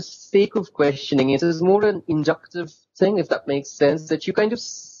questioning for the sake of questioning. It is more an inductive thing, if that makes sense, that you kind of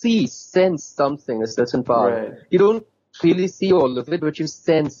sense something, a certain part. Right. You don't really see all of it, but you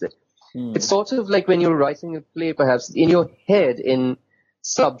sense it. It's sort of like when you're writing a play, perhaps in your head, in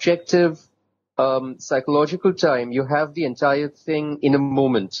subjective, psychological time, you have the entire thing in a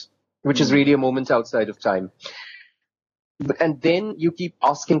moment, which is really a moment outside of time. And then you keep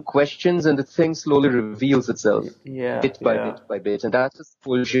asking questions, and the thing slowly reveals itself, bit by bit by bit. And that's a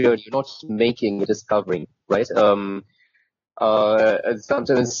full journey. You're not making, you're discovering, right? sometimes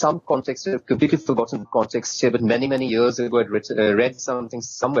in some context, I've completely forgotten the context here, but many, many years ago, I'd read something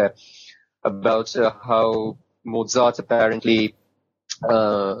somewhere about how Mozart apparently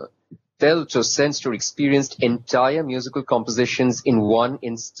felt or sensed or experienced entire musical compositions in one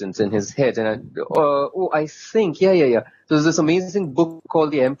instant in his head. And I think, yeah. There's this amazing book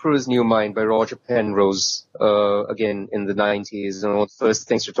called The Emperor's New Mind by Roger Penrose, again in the 90s, and one of the first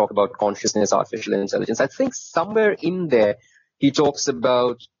things to talk about consciousness, artificial intelligence. I think somewhere in there he talks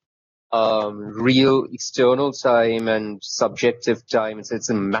about real external time and subjective time. It's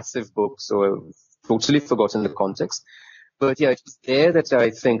a massive book, so I've totally forgotten the context. But yeah, it was there that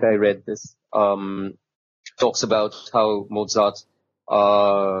I think I read this. Talks about how Mozart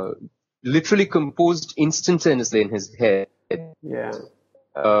literally composed instantaneously in his head. Yeah.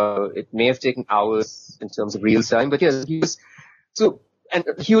 It may have taken hours in terms of real time, but yeah, he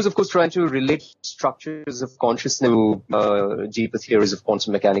was of course trying to relate structures of consciousness to deeper theories of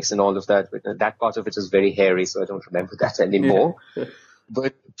quantum mechanics and all of that. But that part of it is very hairy, so I don't remember that anymore. Yeah.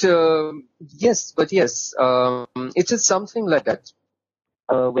 But yes, it is something like that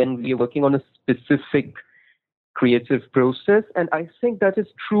when we are working on a specific creative process, and I think that is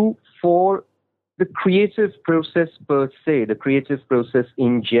true for the creative process per se. The creative process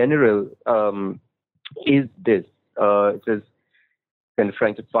in general is this. It is kind of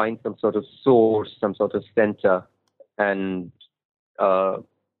trying to find some sort of source, some sort of center, and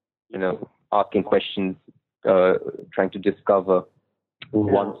asking questions, trying to discover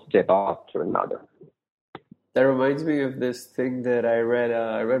one step after another. That reminds me of this thing that I read.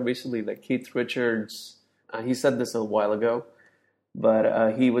 I read recently that Keith Richards. He said this a while ago,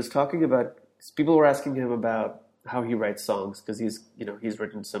 but he was talking about. People were asking him about how he writes songs because he's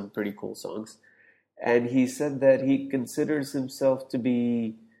written some pretty cool songs, and he said that he considers himself to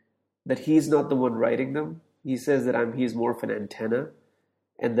be that he's not the one writing them. He says that he's more of an antenna,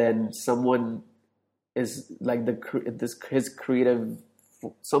 and then someone is like his creative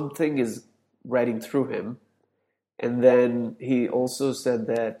something is writing through him. And then he also said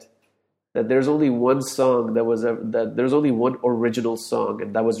that there's only one song that there's only one original song,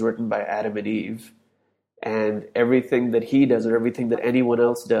 and that was written by Adam and Eve. And everything that he does or everything that anyone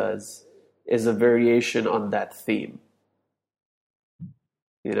else does is a variation on that theme.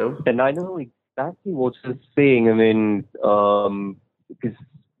 And I know exactly what he's saying. I mean, because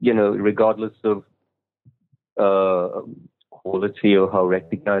regardless of quality or how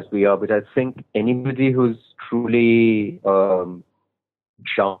recognized we are, but I think anybody who's truly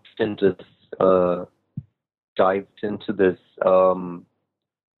jumped into this, dived into this,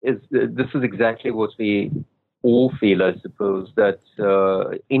 this is exactly what we all feel, I suppose, that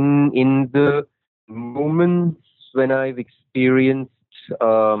in the moments when I've experienced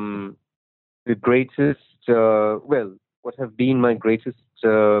the greatest, what have been my greatest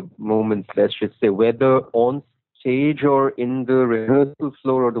moments, let's just say, whether on stage or in the rehearsal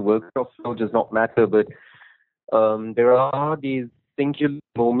floor or the workshop floor, does not matter, but there are these singular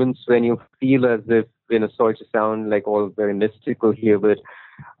moments when you feel as if, sorry to sound like all very mystical here, but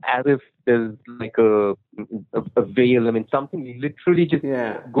as if there's like a veil. I mean, something literally just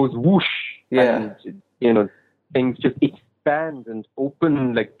goes whoosh, and things just expand and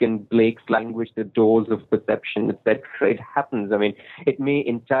open, like in Blake's language, the doors of perception, etc. It happens. I mean, it may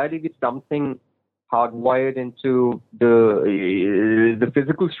entirely be something hardwired into the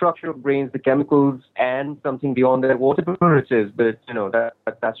physical structure of brains, the chemicals, and something beyond that, whatever it is. But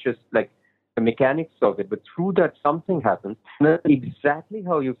that's just like the mechanics of it. But through that, something happens. And that's exactly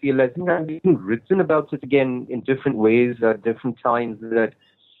how you feel. I think I've even written about it again in different ways at different times. That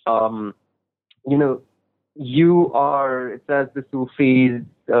you are, it's as the Sufis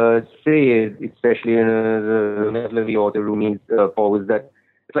say, especially in the Mevlevi or the Rumi's forwards, that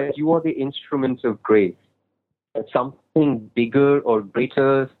it's like you are the instrument of grace. Something bigger or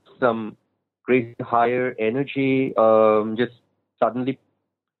greater, some greater, higher energy, just suddenly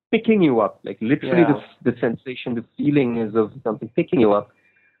picking you up. Like literally the sensation, the feeling is of something picking you up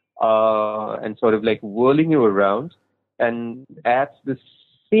and sort of like whirling you around. And at the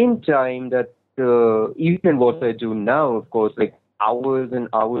same time that even what I do now, of course, like hours and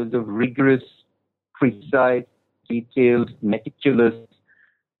hours of rigorous, precise, detailed, meticulous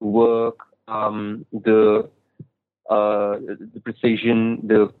work, the precision,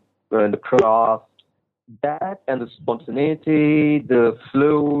 the craft, that and the spontaneity, the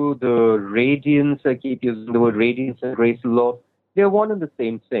flow, the radiance. I keep using the word radiance and grace a lot. They're one and the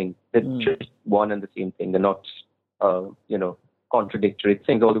same thing. They're just one and the same thing. They're not, contradictory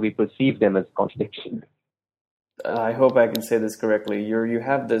things, although we perceive them as contradictions. I hope I can say this correctly. You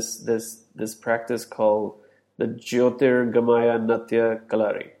have this practice called the Jyotirgamaya Natya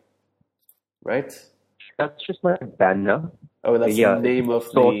Kalari, right? That's just my banner. Oh, that's the Yeah, name it's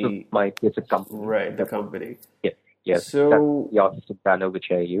of sort of the my, it's a company. right, the Yep. company. Yes, yes. That's So, the artistic banner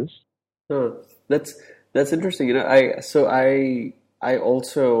which I use. huh, that's that's interesting. I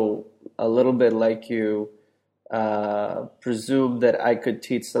also a little bit like you presumed that I could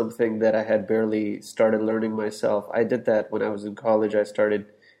teach something that I had barely started learning myself. I did that when I was in college. I started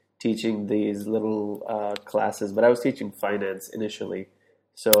teaching these little classes, but I was teaching finance initially,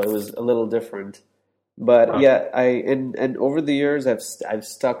 so it was a little different. But Huh. yeah, and over the years I've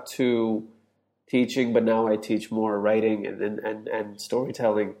stuck to teaching, but now I teach more writing and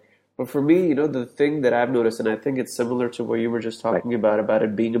storytelling. But for me, the thing that I've noticed, and I think it's similar to what you were just Right. talking about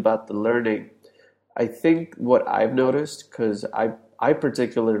it being about the learning. I think what I've noticed, because I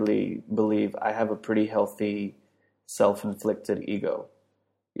particularly believe I have a pretty healthy self-inflicted ego.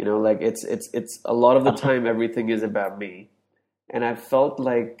 Like it's a lot of the time everything is about me. And I felt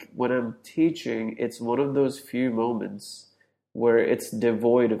like when I'm teaching, it's one of those few moments where it's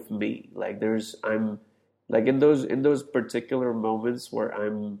devoid of me. Like I'm like in those particular moments where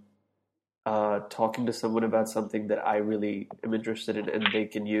I'm talking to someone about something that I really am interested in and they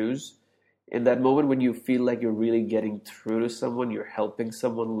can use. In that moment when you feel like you're really getting through to someone, you're helping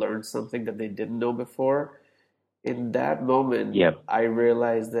someone learn something that they didn't know before. In that moment, Yeah. I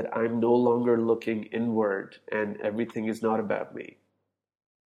realize that I'm no longer looking inward and everything is not about me.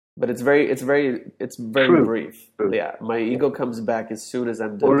 But it's very True. brief. True. Yeah, my Yeah. ego comes back as soon as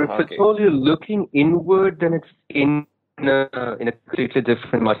I'm done Or if it's talking. all you're looking inward, then it's in a completely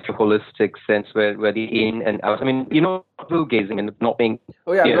different, much holistic sense where the in and out. I mean, you're not navel gazing and not being,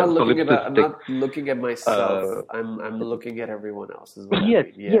 Oh yeah, I'm solipsistic. not looking at myself. Uh, I'm looking at everyone else is what I yes,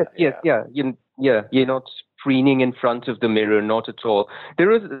 mean. yes, Yeah, yes, yeah. yeah. You're not preening in front of the mirror, not at all. There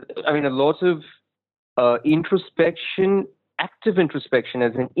is, I mean, a lot of introspection, active introspection,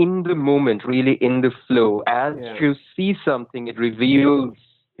 as in the moment, really in the flow. As Yeah. you see something, it reveals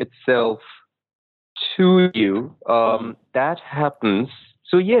itself to you. Hmm. That happens.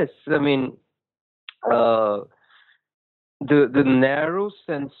 So yes, I mean, uh, the narrow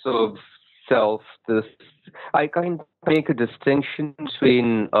sense of self. This I kind of make a distinction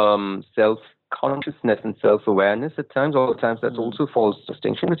between self consciousness and self awareness at times. All the times that's Hmm. also a false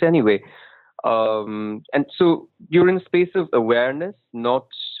distinction. But anyway, and so you're in a space of awareness, not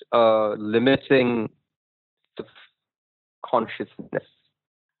limiting the consciousness.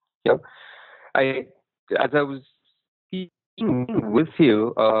 You know, I as I was speaking with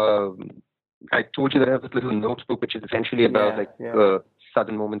you, I told you that I have this little notebook, which is essentially about Yeah, like yeah.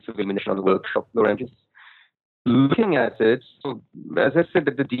 sudden moments of illumination on the workshop floor. I'm just looking at it. So, as I said,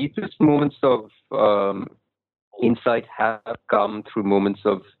 that the deepest moments of insight have come through moments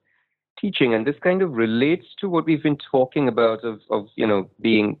of teaching, and this kind of relates to what we've been talking about of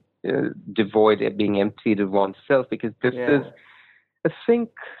being devoid, being emptied of oneself, because this is, Yeah. I think,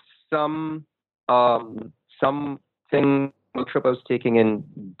 some something workshop I was taking in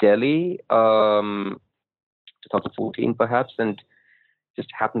Delhi, 2014 perhaps, and just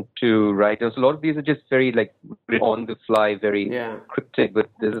happened to write. There's a lot of these are just very like on the fly, very Yeah. cryptic, but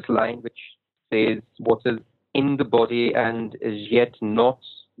there's this line which says what is in the body and is yet not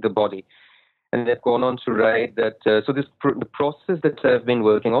the body. And they've gone on to write that, so the process that I've been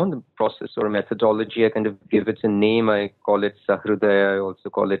working on, the process or methodology, I kind of give it a name. I call it Sahrudaya. I also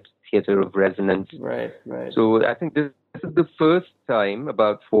call it theater of resonance. Right, right. So I think this is the first time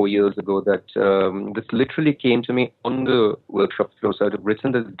about 4 years ago that this literally came to me on the workshop floor. So I'd have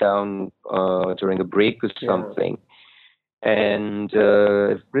written this down during a break or Yeah. something. And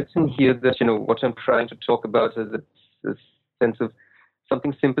I've written here that, what I'm trying to talk about is this sense of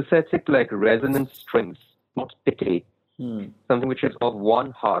something sympathetic like resonant strings, not pity. Hmm. Something which is of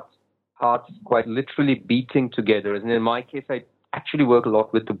one heart, hearts quite literally beating together. And in my case, I actually work a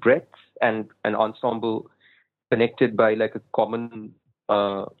lot with the breath and an ensemble connected by like a common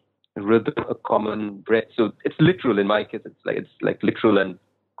rhythm, a common breath. So it's literal in my case. It's like literal and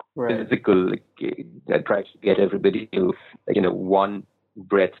Right. physical. Like, I try to get everybody to one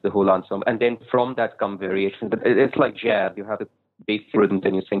breath, the whole ensemble, and then from that come variations. But it's like jazz. You have a basic rhythm,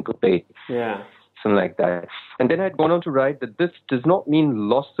 then you syncopate, Yeah. something like that. And then I'd gone on to write that this does not mean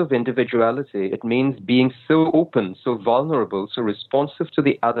loss of individuality. It means being so open, so vulnerable, so responsive to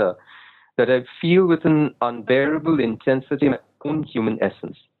the other that I feel with an unbearable intensity my own human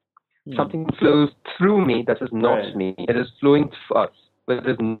essence. Hmm. Something flows through me that is not Right. me. It is flowing through us, but it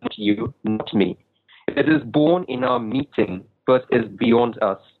is not you, not me. It is born in our meeting, but is beyond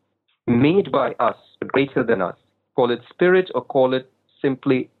us, made by us, but greater than us. Call it spirit or call it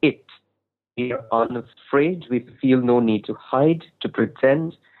simply it. We are unafraid. We feel no need to hide, to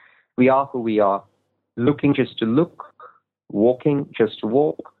pretend. We are who we are. Looking just to look, walking just to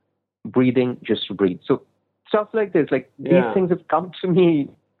walk, breathing just to breathe. So stuff like this, like these things have come to me.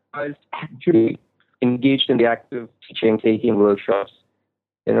 I was actually engaged in the act of teaching, taking workshops,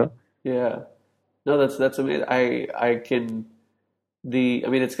 you know? Yeah. No, that's amazing. I can I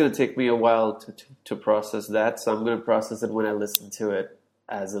mean, it's going to take me a while to process that, so I'm going to process it when I listen to it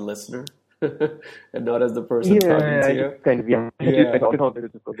as a listener and not as the person talking to you. Kind of, yeah. Yeah.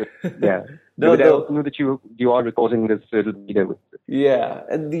 Yeah. No, But I also know that you are recording this little video with it. Yeah,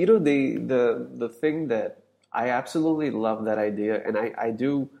 and you know the thing that I absolutely love that idea, and I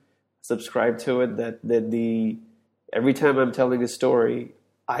do subscribe to it that the every time I'm telling a story,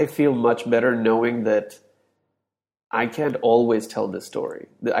 I feel much better knowing that I can't always tell this story.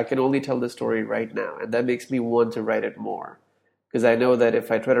 I can only tell the story right now, and that makes me want to write it more. Because I know that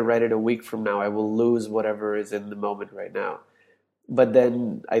if I try to write it a week from now, I will lose whatever is in the moment right now. But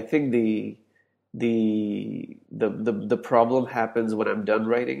then I think the problem happens when I'm done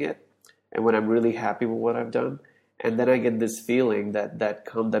writing it, and when I'm really happy with what I've done, and then I get this feeling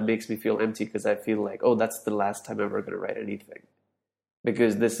that makes me feel empty because I feel like, oh, that's the last time I'm ever going to write anything.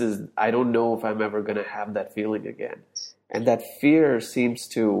 Because I don't know if I'm ever going to have that feeling again. And that fear seems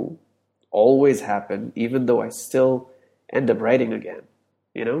to always happen, even though I still end up writing again,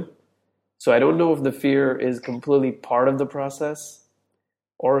 you know? So I don't know if the fear is completely part of the process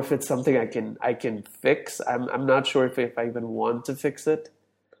or if it's something I can fix. I'm not sure if I even want to fix it.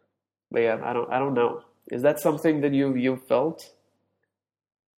 But yeah, I don't know. Is that something that you felt?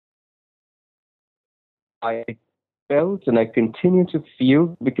 I felt and I continue to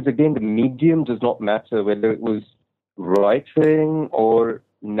feel, because again, the medium does not matter, whether it was writing or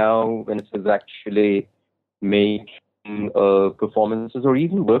now when it is actually making performances or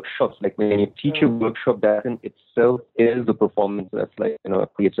even workshops. Like when you teach a workshop, that in itself is a performance. That's like, a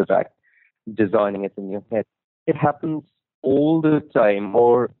creative act, designing it in your head. It happens all the time,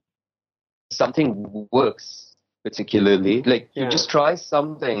 or something works particularly. Like you just try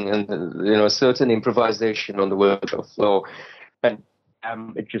something and, a certain improvisation on the workshop floor, and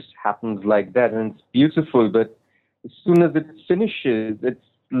it just happens like that, and it's beautiful. But as soon as it finishes, it's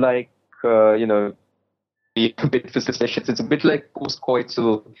like, be a bit facetious. It's a bit like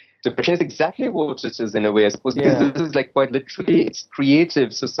post-coital depression. It's exactly what it is in a way, I suppose, because this is like quite literally, it's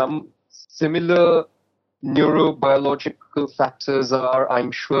creative. So some similar neurobiological factors are,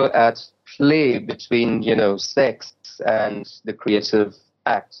 I'm sure, at play between, sex and the creative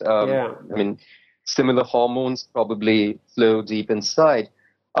act. I mean, similar hormones probably flow deep inside.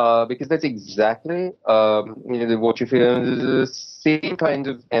 Because that's exactly what you feel, the same kind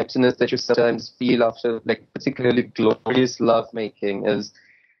of emptiness that you sometimes feel after, like, particularly glorious lovemaking, is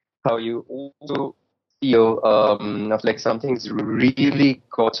how you also feel of like something's really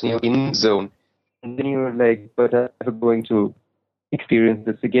caught you in zone, and then you're like, but I'm never going to experience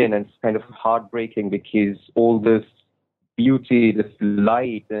this again, and it's kind of heartbreaking because all this beauty, this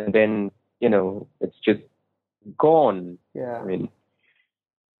light, and then it's just gone. I mean,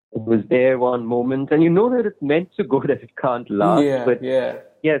 it was there one moment, and you know that it's meant to go, that it can't last. But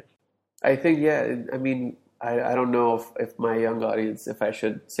yes, I think I mean, I don't know if my young audience, if I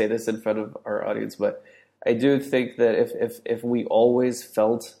should say this in front of our audience, but I do think that if we always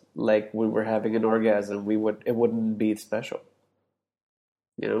felt like we were having an orgasm, it wouldn't be special.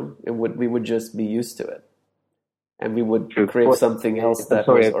 We would just be used to it, and we would crave something else that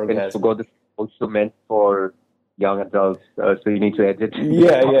was orgasm. I forgot this is also meant for young adults, so you need to edit.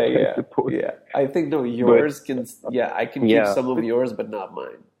 Yeah. I think yours can. Yeah, I can keep some of yours, but not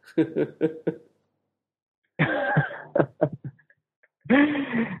mine.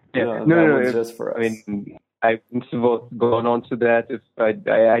 No, it's just for us. I mean, I must have gone on to that. If I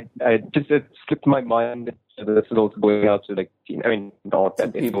just, it slipped my mind that this is also going out to, like, I mean, not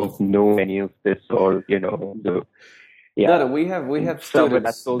that they don't know any of this, or No, we have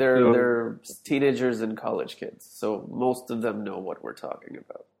students. They're teenagers and college kids, so most of them know what we're talking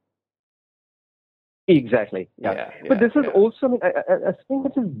about. Exactly. Yeah. But this is also, I mean, I think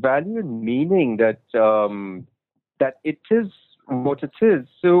it is value and meaning that that it is what it is.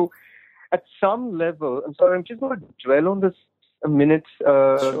 So at some level, I'm sorry, I'm just going to dwell on this a minute.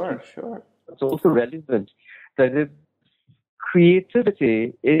 Sure. It's also relevant that if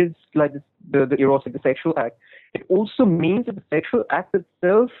creativity is like the erotic, the sexual act, it also means that the sexual act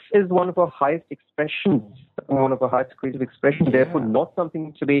itself is one of our highest expressions, one of our highest creative expressions, therefore not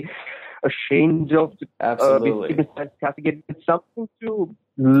something to be ashamed of, absolutely. It's something to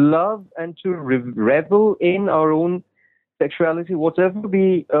love and to revel in our own sexuality, whatever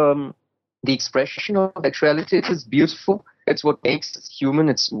we the expression of sexuality, it is beautiful. It's what makes us human.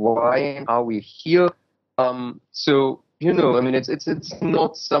 It's why and how we're here. So, I mean, it's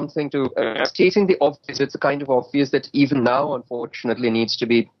not something to stating the obvious. It's a kind of obvious that even now, unfortunately, needs to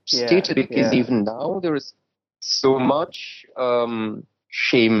be stated, because even now there is so much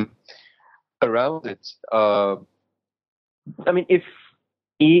shame around it. I mean, if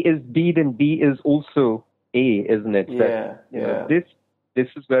A is B, then B is also A, isn't it? This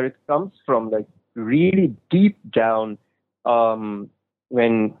is where it comes from, like really deep down.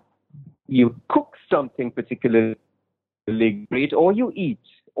 When you cook something particularly great, or you eat,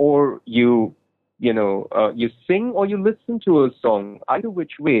 or you sing, or you listen to a song, either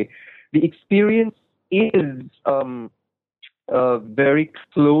which way, the experience is very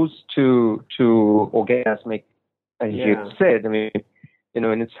close to orgasmic, as you said. I mean,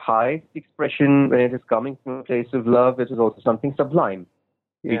 in its highest expression, when it is coming from a place of love, it is also something sublime.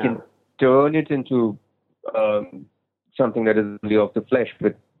 We can turn it into something that is only of the flesh,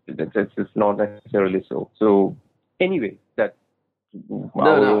 but it's not necessarily so. So anyway, that's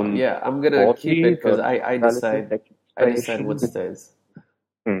I'm gonna keep it because I decide what stays.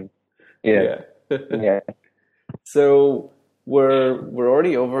 Yeah. So we're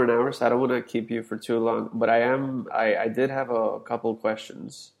already over an hour, so I don't want to keep you for too long. But I did have a couple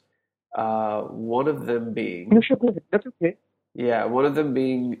questions. One of them being, No, sure, that's okay. Yeah, one of them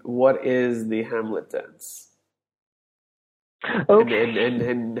being, what is the Hamlet dance? Okay.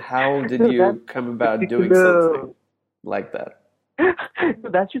 And how did you come about doing something like that? So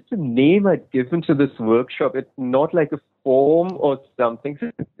that's just a name I'd given to this workshop. It's not like a form or something.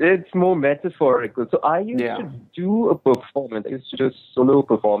 It's more metaphorical. So I used to do a performance. I used to do a solo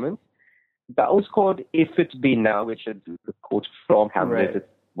performance. That was called If It Be Now, which is a quote from Hamlet. Right. It's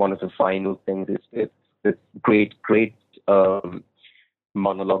one of the final things. It's this great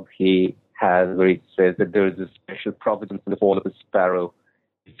monologue he has, where he says that there is a special providence in the fall of a sparrow.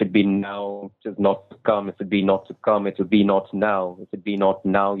 If it be now, it is not to come. If it be not to come, it will be not now. If it be not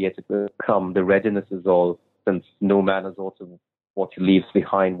now, yet it will come. The readiness is all, since no man is also what he leaves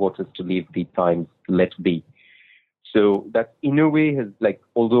behind. What is to leave betimes, let be. So that, in a way, has, like,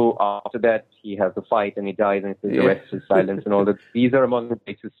 although after that he has a fight and he dies and the rest is silence and all that, these are among the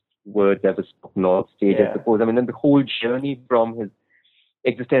greatest words ever spoken on stage, I suppose. I mean, and the whole journey from his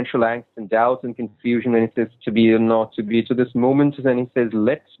existential angst and doubt and confusion, when he says to be or not to be, to this moment, and he says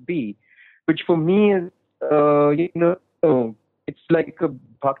let's be, which for me is it's like a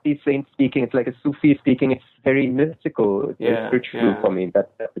bhakti saint speaking, it's like a Sufi speaking, it's very mystical, it's very spiritual for me,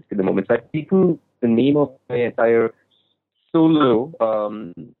 that particular moment. So I've taken the name of my entire solo,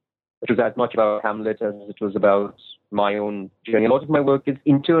 which was as much about Hamlet as it was about my own journey. A lot of my work is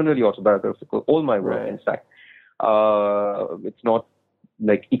internally autobiographical, all my work, in fact. It's not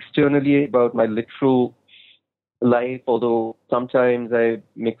like externally about my literal life, although sometimes I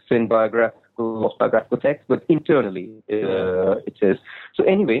mix in autobiographical text, but internally it is. So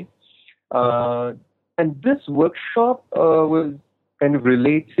anyway, and this workshop was kind of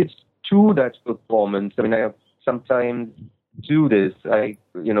related to that performance. I mean, I sometimes do this.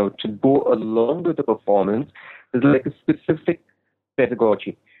 To go along with the performance, there's like a specific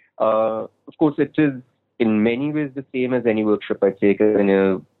pedagogy. Of course, it is in many ways the same as any workshop I take,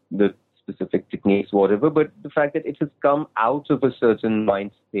 the specific techniques, whatever, but the fact that it has come out of a certain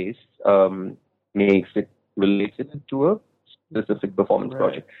mind space makes it related to a specific performance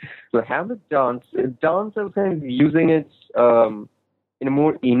project. So Hamlet dance, I was kind of using it in a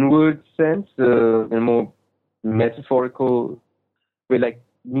more inward sense, in a more metaphorical way, like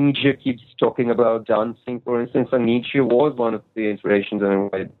Nietzsche keeps talking about dancing, for instance. And Nietzsche was one of the inspirations, and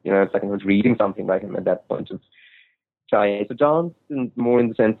it's like I was reading something by him at that point of time. So dance, more in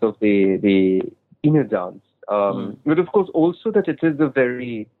the sense of the inner dance, but of course also that it is a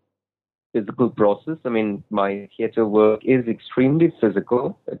very physical process. I mean, my theater work is extremely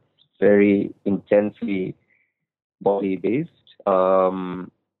physical. It's very intensely body based.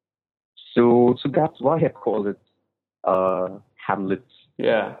 So that's why I call it Hamlet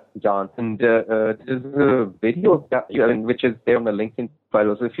dance. And there's a video of that, which is there on my LinkedIn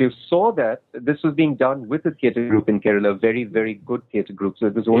profile. So if you saw that, this was being done with a theater group in Kerala, a very, very good theater group. So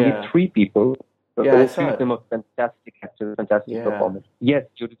it was only 3 people. All 3 of them are fantastic actors, fantastic performers. Yes,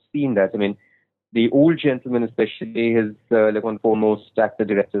 you'd have seen that. I mean, the old gentleman especially is like one of the foremost actor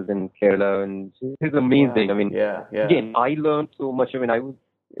directors in Kerala, and he's amazing. I mean, again, I learned so much. I mean,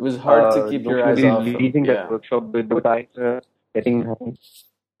 it was hard to keep your eyes off leading that workshop with the guys, getting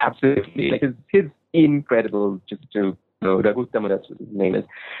absolutely, like, his incredible, just to Raghu, that's what his name is.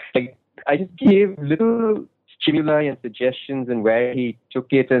 Like, I just gave little stimuli and suggestions and where he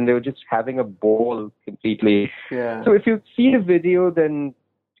took it, and they were just having a ball completely. Yeah. So if you see the video, then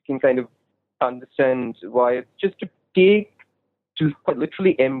you can kind of understand why it's just to quite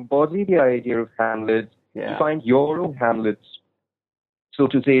literally embody the idea of Hamlet, Yeah. to find your own Hamlet, so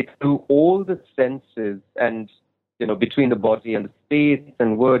to say, through all the senses and, between the body and the space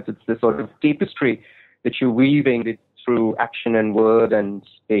and words. It's this sort of tapestry that you're weaving it through action and word and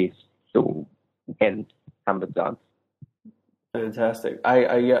space. So, and Hamlet dance. Fantastic.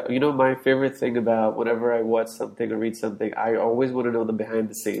 My favorite thing about whenever I watch something or read something, I always want to know the behind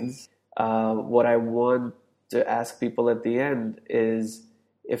the scenes. What I want to ask people at the end is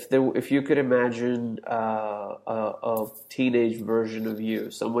if you could imagine a teenage version of you,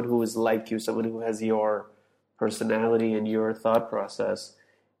 someone who is like you, someone who has your personality and your thought process.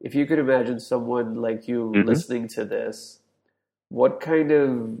 If you could imagine someone like you listening to this, what kind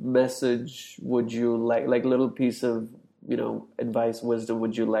of message would you like little piece of, advice, wisdom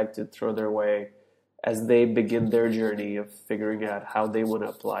would you like to throw their way as they begin their journey of figuring out how they want to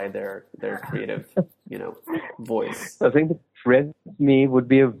apply their creative, voice? I think the present me would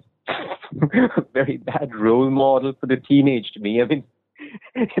be a very bad role model for the teenage me. I mean,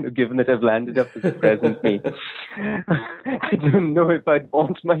 given that I've landed up as the present me, I don't know if I'd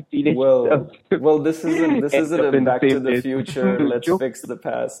want my teenage self. Well, this isn't a Back to the Future. Let's fix the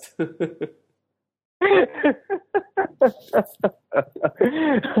past.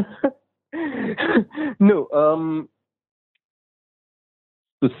 No,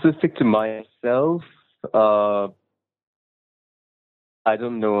 specific to myself, I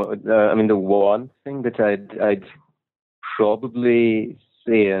don't know. I mean, the one thing that I'd probably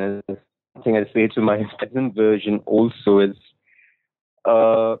say, and something I say to my present version also, is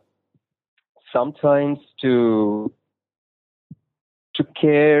sometimes to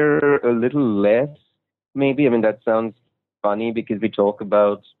care a little less. Maybe, I mean, that sounds funny because we talk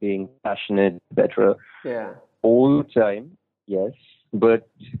about being passionate, etc. Yeah. All the time, yes, but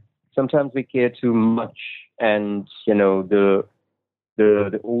sometimes we care too much, and the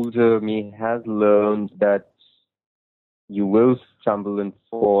older me has learned that you will stumble and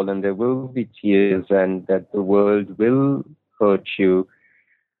fall, and there will be tears, and that the world will hurt you.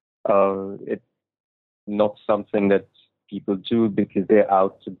 It's not something that people do because they're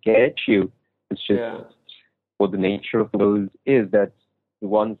out to get you. It's just what the nature of the world is, that the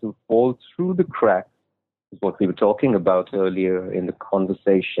ones who fall through the cracks is what we were talking about earlier in the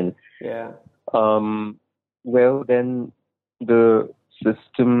conversation. Yeah. Well, then the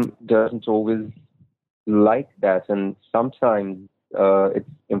system doesn't always like that, and sometimes it's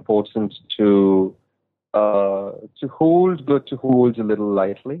important to hold, but to hold a little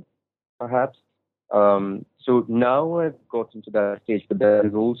lightly, perhaps. So now I've gotten to that stage, but that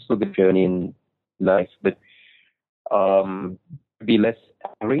is also the journey in life. But to be less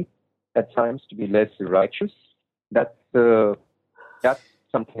angry at times, to be less righteous. That's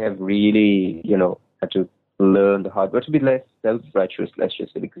something I've really, had to learn the hard way. To be less self-righteous, let's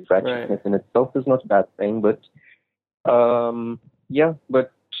just say, because righteousness in itself is not a bad thing. But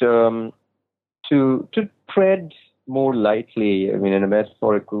to tread more lightly. I mean, in a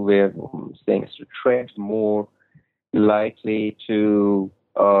metaphorical way of saying, is to tread more lightly, to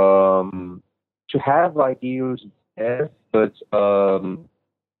have ideals, yes, but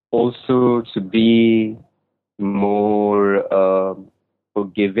also to be more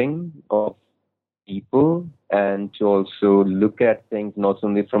forgiving of people, and to also look at things not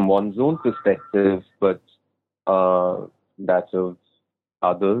only from one's own perspective, but that of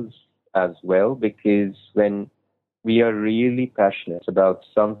others as well. Because when we are really passionate about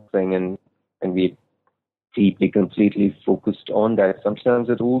something and we deeply, completely focused on that, sometimes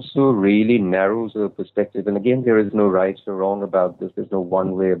it also really narrows our perspective. And again, there is no right or wrong about this. There's no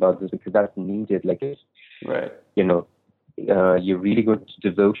one way about this, because that's needed. Like, you're really going to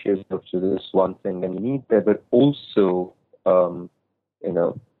devote yourself to this one thing, and you need that. But also,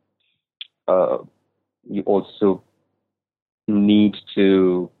 you also need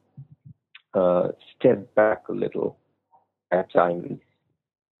to step back a little at times.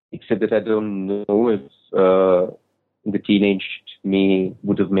 Except that I don't know if the teenage me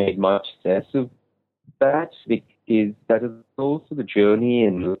would have made much sense of that, because that is also the journey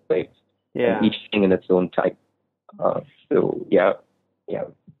in life. Yeah. And each thing in its own type. So, yeah.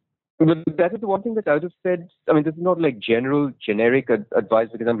 But that is the one thing that I would have said. I mean, this is not like generic advice,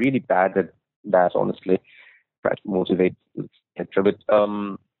 because I'm really bad at that, honestly. Try to motivate, etc. But,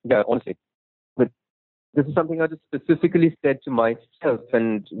 honestly. But this is something I just specifically said to myself.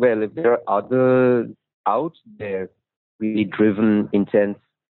 And, well, if there are others out there, really driven, intense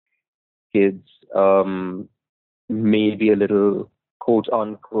kids, maybe a little quote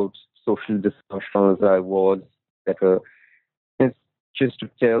unquote social dysfunctional as I was, etc. It's just to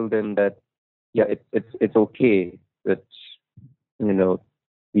tell them that yeah, it's okay that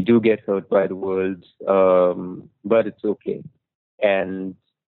we do get hurt by the world, but it's okay. And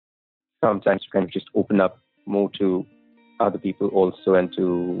sometimes kind of just open up more to other people also, and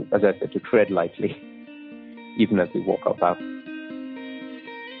to, as I said, to tread lightly, even as we walk our path.